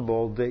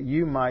possible that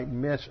you might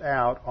miss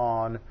out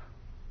on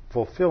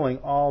fulfilling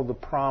all the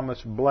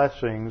promised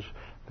blessings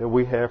that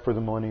we have for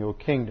the millennial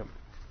kingdom.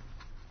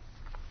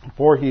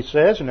 For he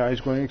says, and now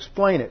he's going to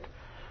explain it,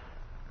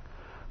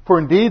 for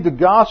indeed the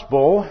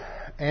gospel,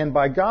 and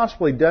by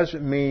gospel he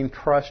doesn't mean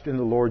trust in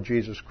the Lord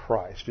Jesus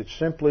Christ. It's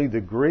simply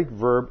the Greek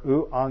verb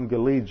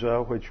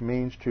euangelizo, which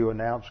means to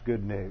announce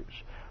good news.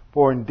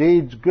 For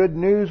indeed, good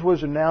news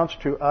was announced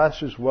to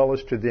us as well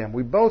as to them.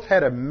 We both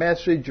had a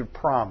message of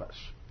promise.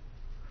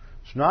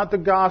 It's not the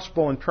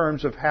gospel in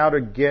terms of how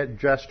to get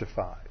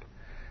justified.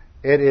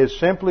 It is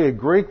simply a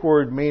Greek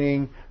word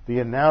meaning the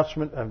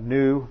announcement of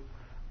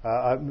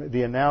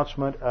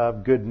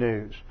good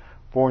news.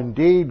 For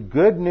indeed,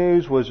 good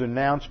news was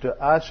announced to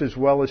us as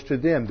well as to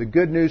them. The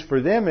good news for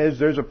them is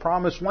there's a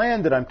promised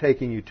land that I'm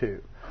taking you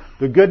to.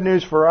 The good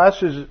news for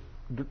us is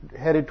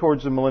headed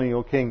towards the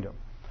millennial kingdom.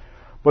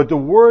 But the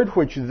word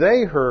which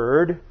they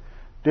heard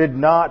did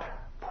not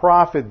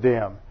profit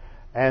them.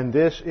 And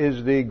this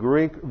is the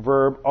Greek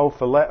verb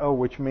opheleo,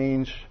 which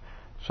means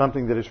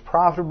something that is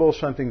profitable,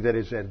 something that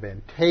is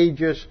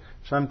advantageous,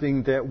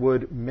 something that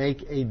would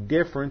make a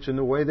difference in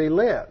the way they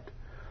lived.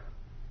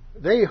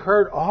 They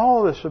heard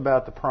all this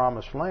about the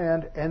promised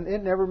land, and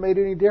it never made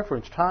any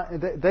difference.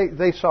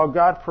 They saw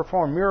God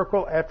perform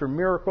miracle after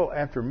miracle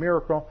after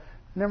miracle.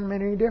 It never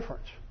made any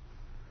difference.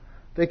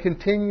 They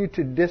continue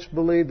to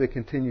disbelieve, they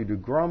continue to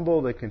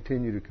grumble, they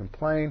continue to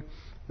complain,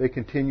 they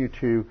continue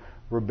to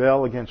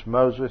rebel against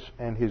Moses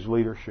and his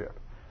leadership.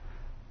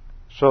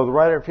 So the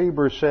writer of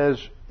Hebrews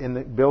says,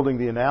 building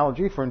the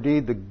analogy, for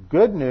indeed the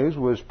good news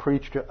was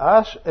preached to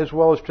us as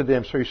well as to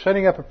them. So he's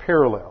setting up a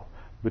parallel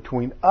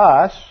between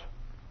us,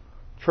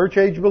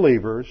 church-age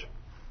believers,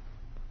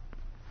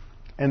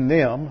 and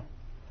them,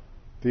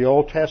 the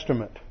Old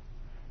Testament,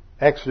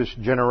 Exodus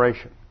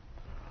generation.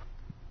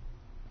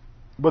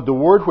 But the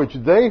word which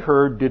they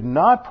heard did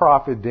not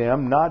profit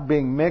them, not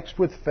being mixed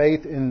with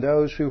faith in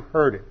those who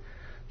heard it.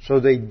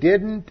 So they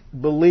didn't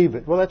believe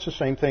it. Well, that's the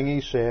same thing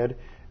he said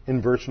in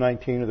verse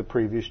 19 of the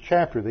previous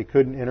chapter. They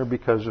couldn't enter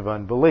because of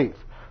unbelief.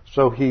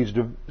 So he's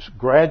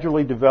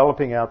gradually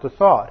developing out the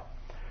thought.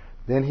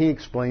 Then he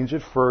explains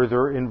it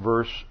further in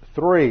verse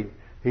 3.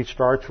 He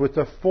starts with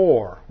the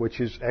for,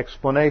 which is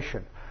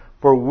explanation.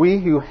 For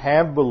we who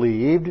have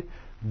believed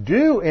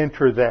do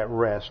enter that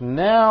rest.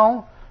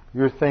 Now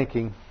you're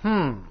thinking,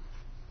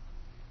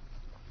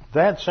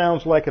 that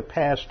sounds like a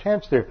past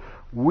tense there.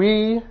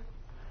 We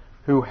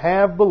who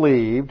have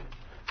believed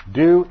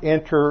do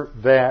enter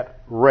that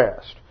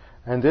rest.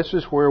 And this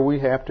is where we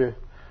have to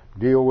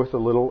deal with a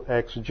little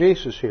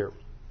exegesis here.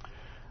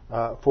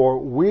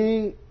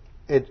 Actually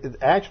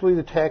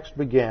the text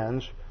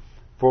begins,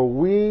 for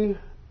we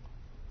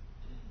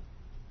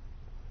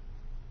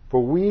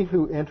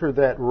who enter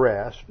that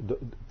rest,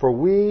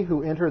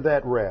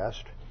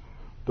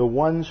 the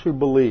ones who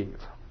believe.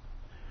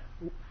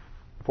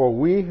 for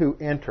we who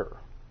enter.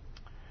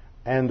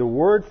 And the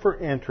word for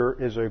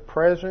enter is a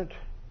present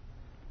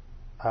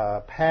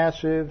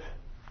passive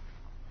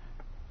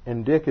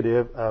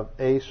indicative of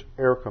eis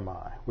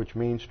erchomai, which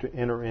means to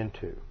enter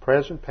into.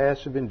 Present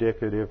passive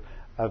indicative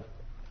of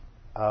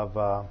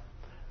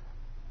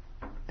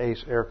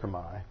eis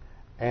erchomai,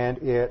 and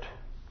it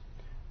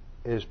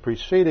is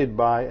preceded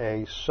by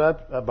a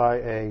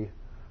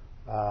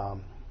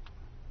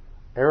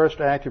aorist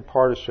active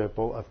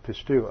participle of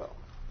pisteuo.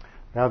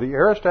 Now, the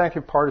aorist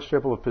active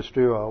participle of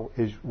pisteuo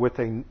is with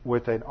an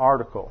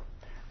article.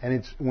 And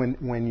it's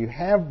when you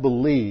have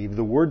believe,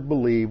 the word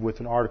believe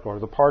with an article, or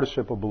the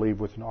participle believe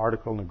with an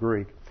article in the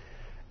Greek,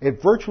 it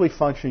virtually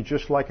functions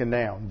just like a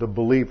noun, the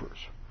believers.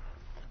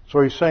 So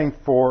he's saying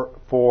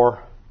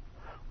for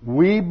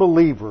we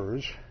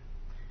believers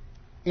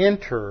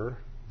enter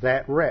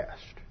that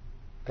rest.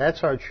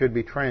 That's how it should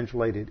be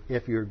translated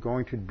if you're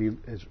going to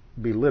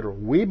be literal.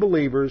 We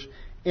believers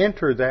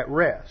enter that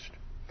rest.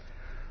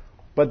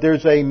 But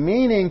there's a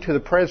meaning to the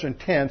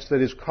present tense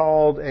that is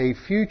called a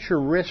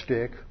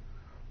futuristic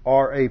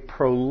or a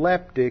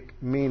proleptic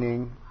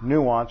meaning,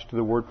 nuance to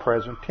the word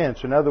present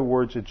tense. In other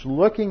words, it's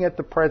looking at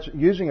the present,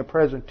 using a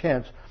present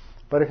tense,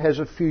 but it has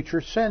a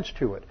future sense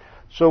to it.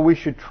 So we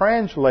should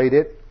translate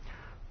it,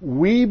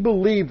 we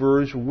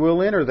believers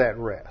will enter that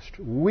rest.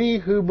 We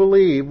who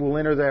believe will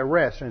enter that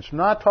rest. And it's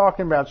not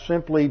talking about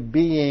simply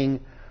being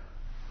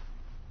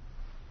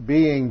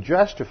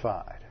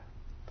justified.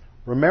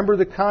 Remember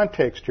the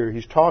context here.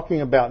 He's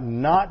talking about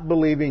not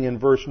believing in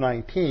verse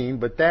 19,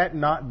 but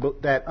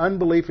that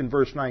unbelief in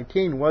verse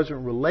 19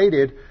 wasn't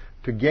related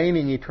to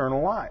gaining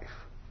eternal life.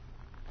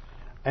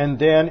 And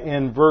then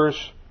in verse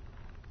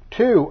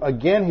 2,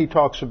 again he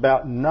talks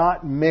about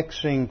not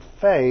mixing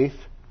faith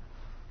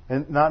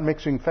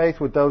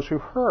with those who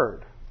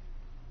heard.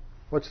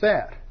 What's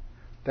that?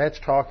 That's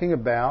talking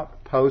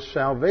about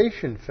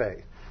post-salvation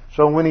faith.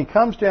 So when he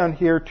comes down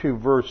here to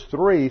verse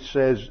 3,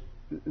 says,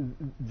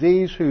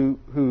 these who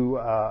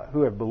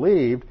have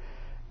believed,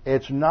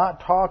 it's not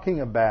talking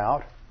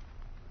about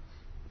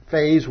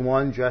phase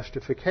 1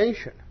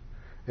 justification.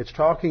 It's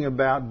talking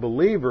about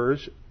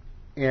believers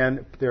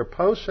in their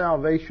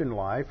post-salvation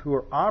life who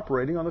are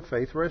operating on the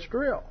faith rest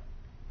drill.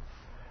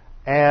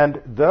 And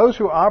those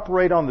who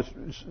operate on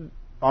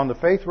the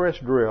faith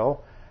rest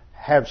drill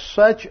have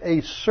such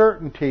a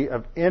certainty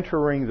of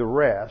entering the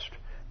rest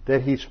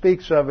that he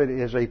speaks of it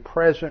as a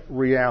present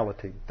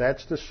reality.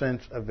 That's the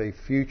sense of a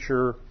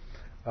future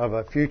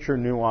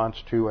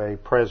nuance to a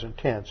present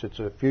tense. It's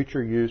a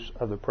future use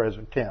of the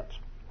present tense.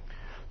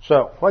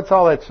 So, what's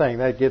all that saying?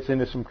 That gets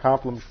into some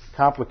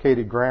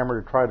complicated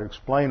grammar to try to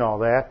explain all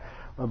that.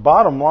 The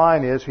bottom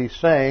line is he's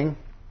saying,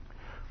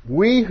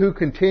 we who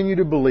continue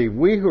to believe,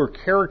 we who are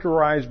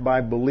characterized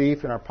by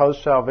belief in our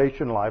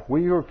post-salvation life,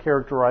 we who are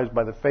characterized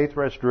by the faith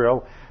rest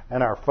drill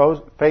and our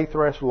faith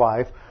rest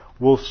life,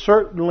 will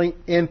certainly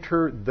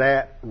enter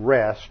that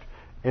rest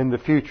in the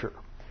future.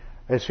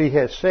 As he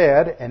has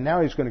said, and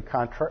now he's going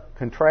to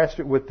contrast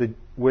it with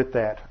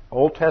that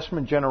Old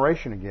Testament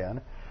generation again.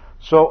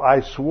 So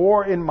I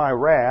swore in my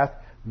wrath,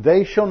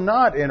 they shall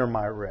not enter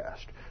my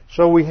rest.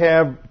 So we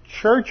have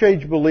church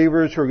age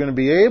believers who are going to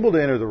be able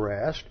to enter the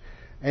rest,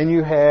 and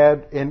you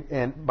had,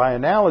 and by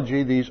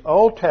analogy, these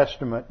Old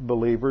Testament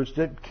believers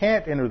that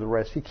can't enter the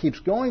rest. He keeps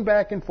going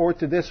back and forth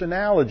to this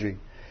analogy.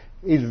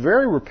 He's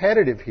very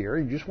repetitive here.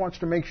 He just wants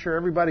to make sure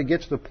everybody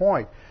gets the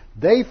point.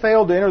 They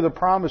failed to enter the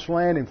promised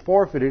land and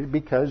forfeited it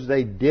because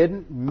they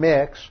didn't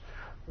mix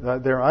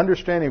their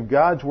understanding of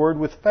God's Word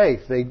with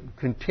faith. They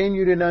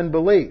continued in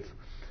unbelief.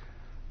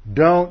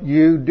 Don't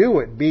you do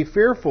it. Be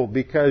fearful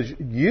because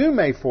you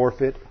may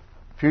forfeit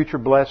future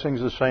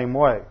blessings the same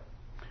way.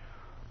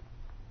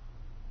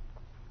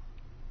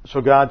 So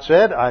God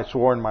said, I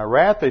swore in my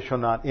wrath, they shall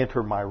not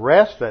enter my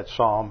rest. That's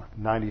Psalm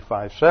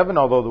 95:7.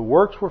 Although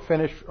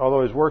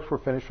his works were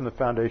finished from the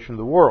foundation of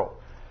the world.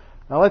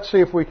 Now let's see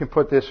if we can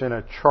put this in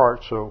a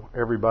chart so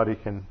everybody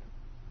can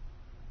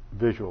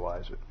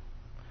visualize it.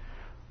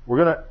 We're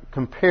going to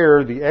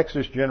compare the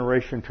Exodus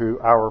generation to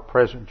our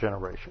present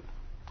generation.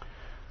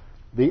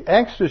 The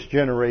Exodus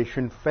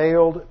generation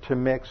failed to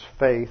mix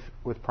faith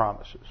with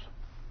promises.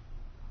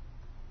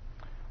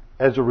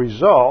 As a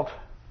result,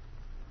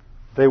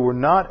 they were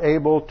not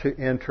able to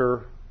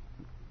enter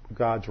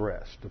God's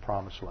rest, the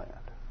promised land.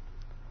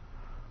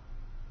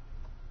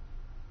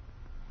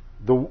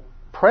 The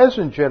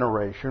present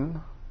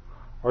generation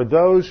are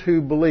those who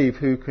believe,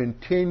 who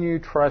continue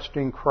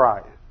trusting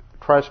Christ,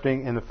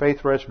 trusting in the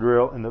faith rest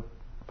drill in the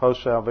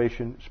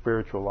post-salvation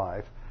spiritual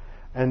life.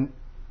 And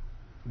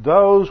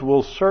those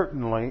will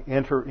certainly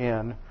enter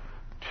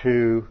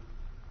into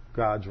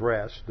God's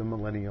rest, the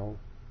millennial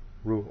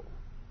rule.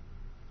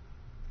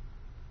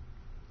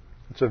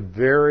 It's a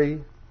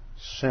very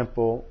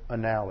simple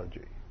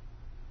analogy.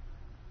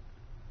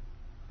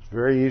 It's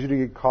very easy to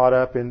get caught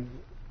up in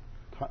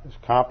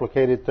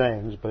complicated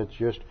things, but it's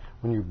just,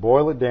 when you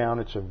boil it down,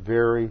 it's a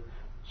very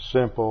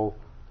simple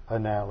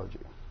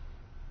analogy.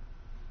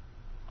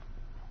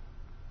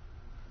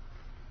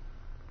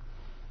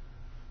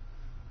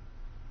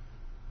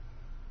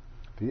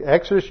 The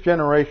Exodus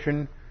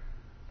generation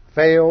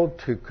failed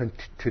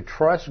to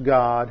trust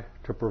God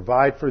to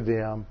provide for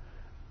them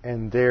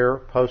in their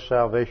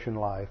post-salvation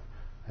life,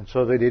 and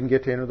so they didn't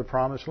get to enter the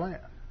promised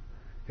land.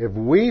 If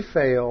we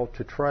fail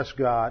to trust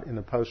God in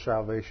the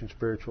post-salvation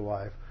spiritual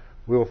life,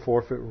 we'll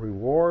forfeit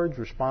rewards,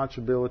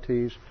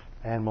 responsibilities,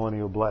 and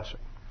millennial blessing.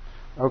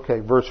 Okay,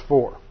 verse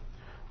 4.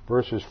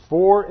 Verses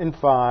 4 and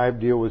 5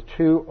 deal with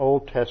two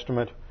Old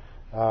Testament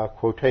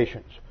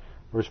quotations.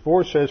 Verse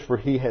 4 says, "For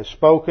he has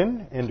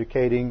spoken,"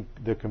 indicating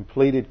the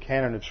completed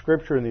canon of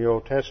Scripture in the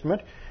Old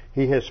Testament.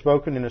 "He has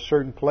spoken in a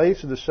certain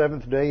place of the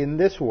seventh day in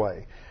this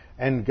way.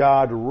 And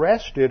God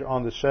rested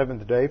on the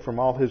seventh day from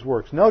all His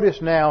works."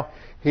 Notice now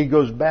he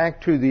goes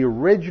back to the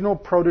original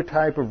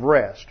prototype of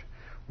rest,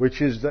 which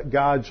is that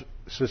God's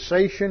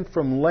cessation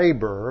from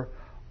labor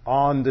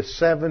on the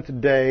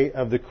seventh day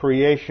of the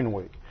creation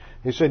week.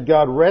 He said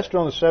God rested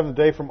on the seventh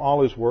day from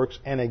all His works,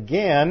 and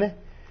again,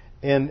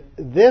 in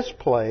this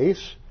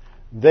place,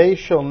 they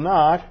shall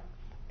not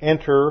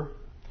enter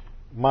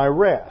my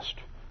rest.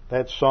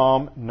 That's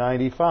Psalm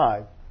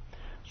 95.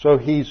 So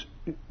he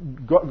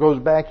goes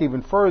back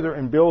even further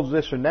and builds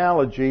this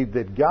analogy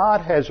that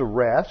God has a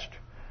rest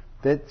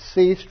that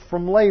ceased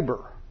from labor.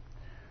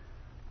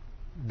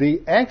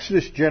 The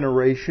Exodus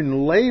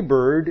generation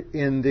labored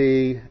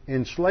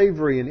in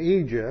slavery in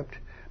Egypt,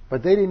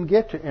 but they didn't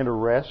get to enter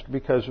rest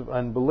because of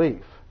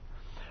unbelief.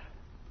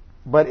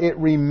 But it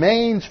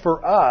remains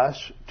for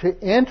us to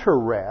enter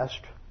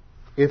rest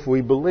if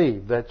we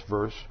believe. That's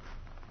verse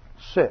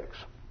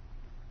 6.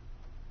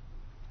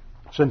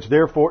 "Since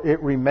therefore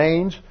it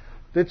remains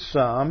that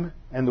some,"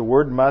 and the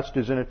word "must"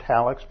 is in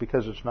italics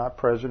because it's not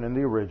present in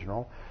the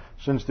original,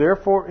 "since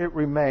therefore it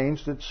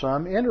remains that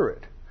some enter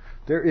it."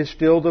 There is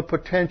still the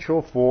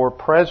potential for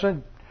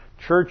present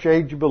church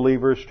age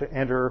believers to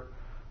enter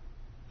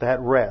that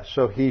rest.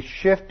 So he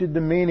shifted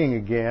the meaning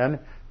again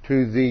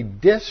to the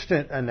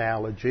distant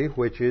analogy,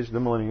 which is the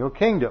millennial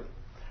kingdom.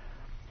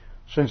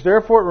 "Since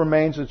therefore it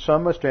remains that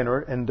some must enter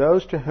it, and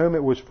those to whom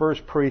it was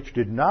first preached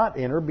did not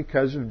enter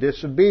because of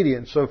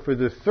disobedience." So for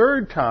the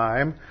third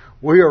time,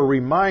 we are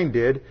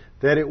reminded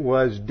that it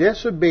was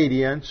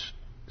disobedience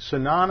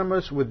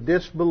synonymous with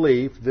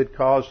disbelief that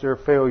caused their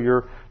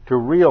failure to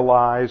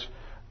realize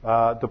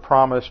the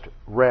promised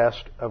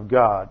rest of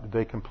God.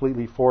 They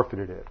completely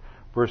forfeited it.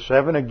 Verse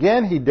 7,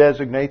 again he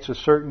designates a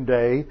certain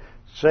day,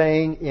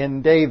 saying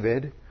in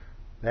David,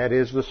 that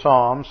is the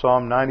Psalm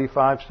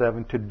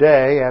 95:7,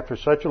 "Today, after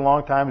such a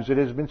long time as it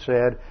has been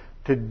said,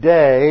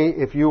 today,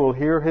 if you will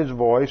hear His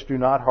voice, do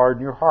not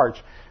harden your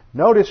hearts."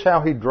 Notice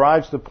how he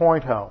drives the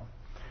point home.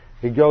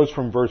 He goes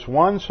from verse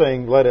 1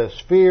 saying, "Let us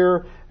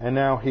fear," and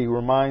now he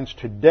reminds,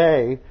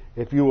 "Today,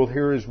 if you will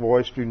hear His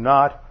voice, do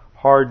not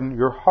harden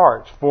your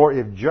hearts. For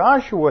if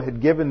Joshua had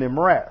given them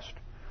rest,"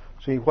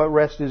 see, what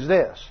rest is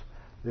this?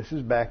 This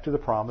is back to the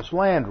promised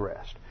land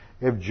rest.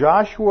 "If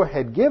Joshua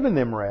had given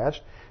them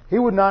rest, He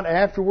would not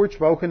afterward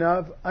spoken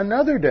of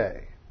another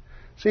day."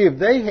 See,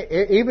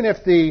 even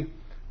if the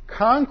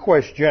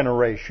conquest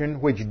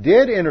generation, which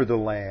did enter the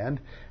land,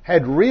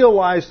 had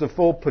realized the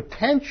full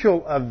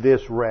potential of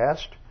this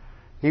rest,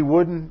 He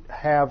wouldn't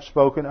have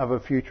spoken of a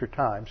future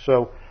time.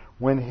 So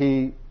when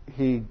he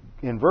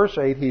in verse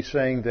 8, he's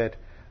saying that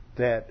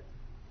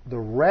the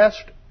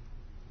rest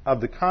of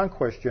the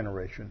conquest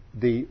generation,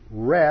 the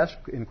rest,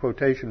 in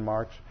quotation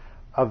marks,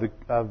 of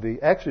the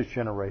Exodus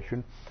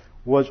generation,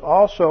 was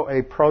also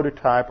a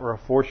prototype or a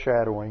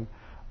foreshadowing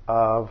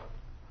of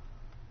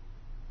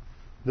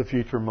the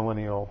future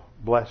millennial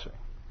blessing.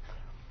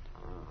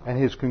 And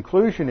his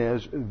conclusion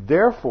is,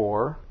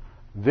 therefore,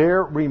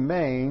 there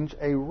remains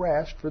a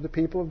rest for the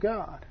people of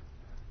God.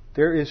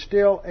 There is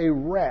still a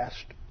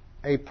rest,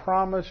 a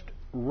promised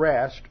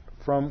rest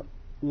from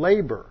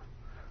labor.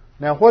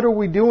 Now, what are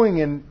we doing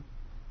in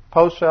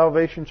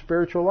post-salvation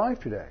spiritual life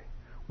today?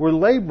 We're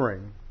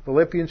laboring.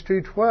 Philippians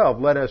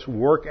 2:12, "Let us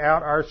work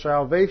out our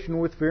salvation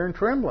with fear and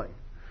trembling."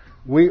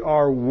 We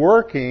are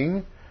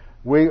working,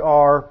 we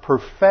are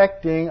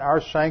perfecting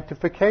our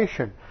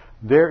sanctification.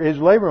 There is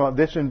labor.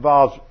 This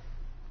involves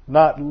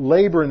not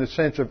labor in the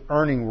sense of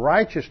earning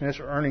righteousness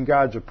or earning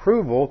God's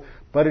approval,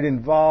 but it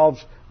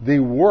involves the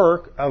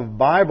work of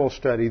Bible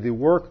study, the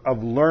work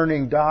of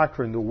learning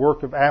doctrine, the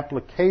work of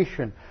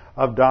application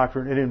of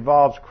doctrine. It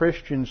involves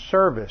Christian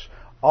service.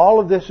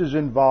 All of this is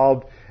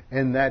involved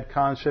in that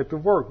concept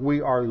of work.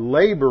 We are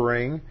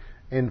laboring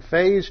in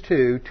phase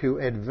 2 to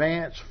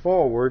advance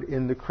forward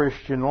in the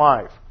Christian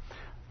life.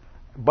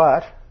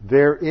 But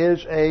there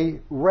is a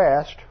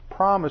rest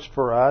promised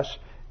for us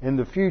in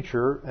the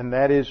future, and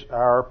that is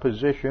our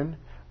position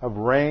of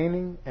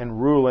reigning and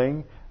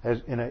ruling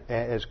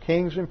as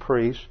kings and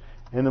priests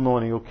in the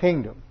millennial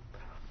kingdom.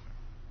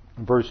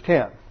 Verse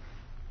 10.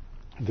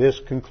 This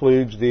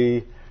concludes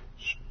the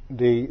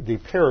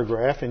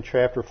paragraph in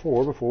chapter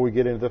 4 before we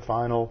get into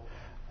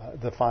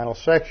the final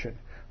section.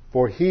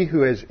 "For he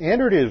who has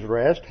entered his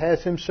rest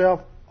has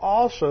himself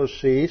also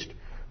ceased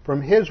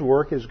from his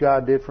work as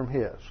God did from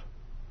his."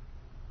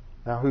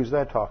 Now, who's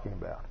that talking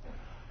about?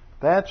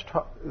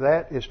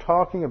 That is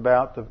talking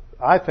about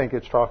I think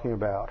it's talking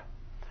about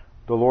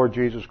the Lord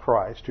Jesus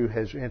Christ, who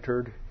has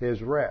entered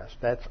His rest.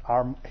 That's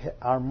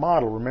our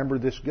model. Remember,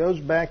 this goes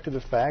back to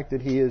the fact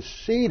that He is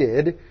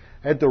seated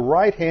at the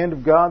right hand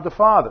of God the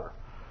Father.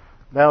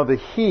 Now the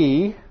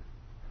He,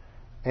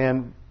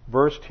 in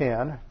verse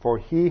 10, for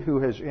He who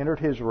has entered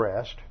His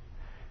rest,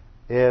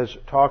 is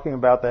talking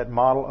about that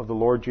model of the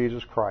Lord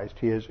Jesus Christ.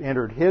 He has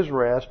entered His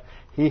rest.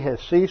 He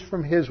has ceased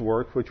from His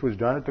work, which was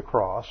done at the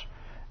cross,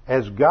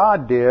 as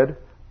God did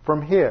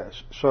from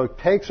His. So it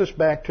takes us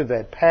back to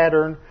that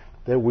pattern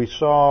that we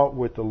saw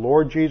with the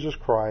Lord Jesus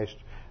Christ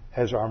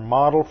as our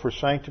model for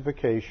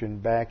sanctification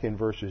back in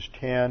verses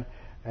 10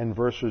 and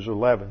verses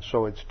 11.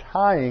 So it's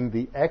tying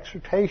the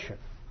exhortation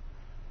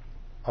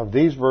of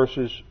these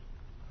verses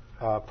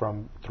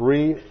from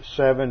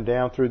 3:7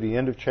 down through the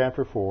end of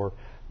chapter 4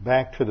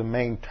 back to the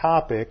main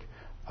topic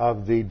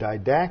of the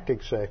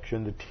didactic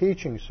section, the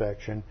teaching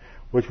section,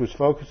 which was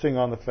focusing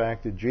on the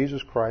fact that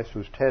Jesus Christ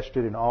was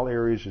tested in all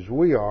areas as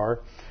we are,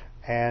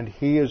 and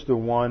He is the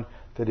one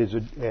that is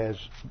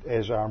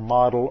as our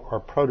model or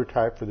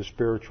prototype for the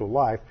spiritual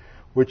life,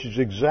 which is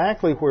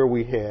exactly where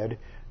we head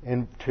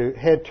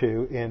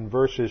to in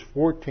verses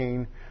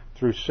 14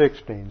 through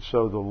 16.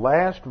 So the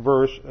last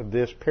verse of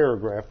this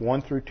paragraph,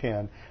 1 through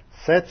 10,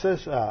 sets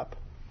us up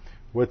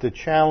with the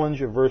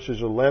challenge of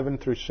verses 11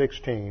 through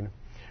 16,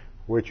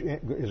 which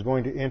is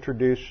going to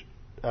introduce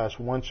us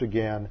once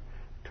again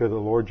to the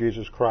Lord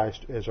Jesus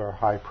Christ as our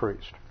high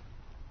priest.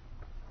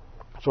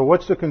 So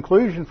what's the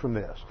conclusion from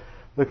this?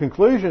 The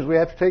conclusion is we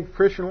have to take the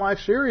Christian life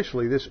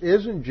seriously. This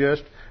isn't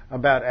just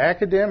about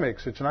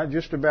academics. It's not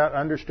just about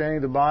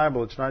understanding the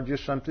Bible. It's not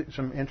just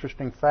some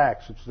interesting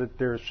facts. It's that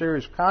there are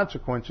serious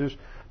consequences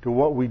to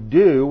what we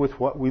do with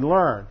what we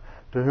learn.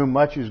 To whom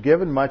much is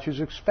given, much is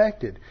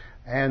expected.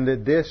 And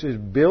that this is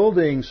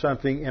building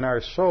something in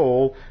our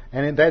soul,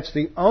 and that's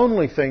the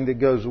only thing that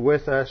goes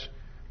with us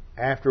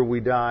after we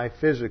die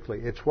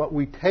physically. It's what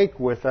we take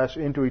with us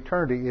into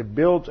eternity. It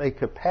builds a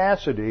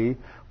capacity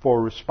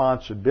for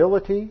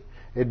responsibility.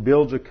 It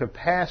builds a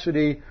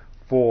capacity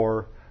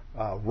for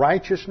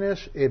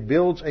righteousness. It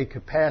builds a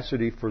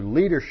capacity for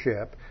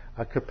leadership,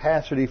 a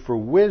capacity for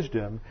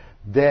wisdom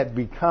that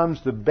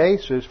becomes the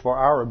basis for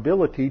our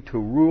ability to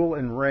rule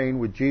and reign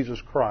with Jesus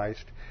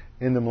Christ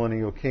in the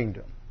millennial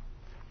kingdom.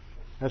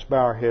 Let's bow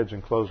our heads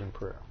in closing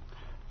prayer.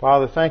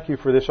 Father, thank You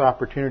for this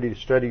opportunity to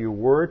study Your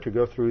Word, to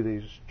go through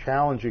these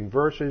challenging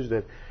verses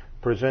that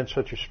present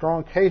such a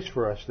strong case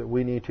for us that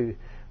we need to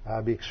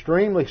be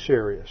extremely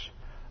serious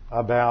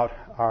about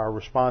our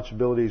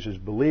responsibilities as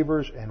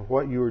believers and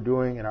what You are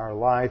doing in our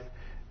life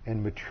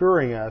and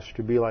maturing us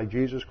to be like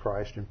Jesus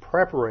Christ in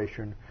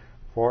preparation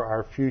for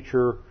our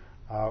future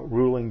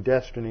ruling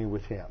destiny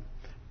with Him.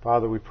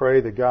 Father, we pray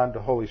that God and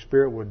the Holy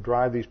Spirit would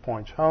drive these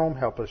points home,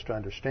 help us to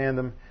understand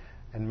them,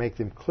 and make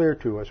them clear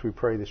to us. We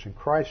pray this in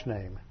Christ's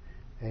name.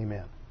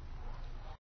 Amen.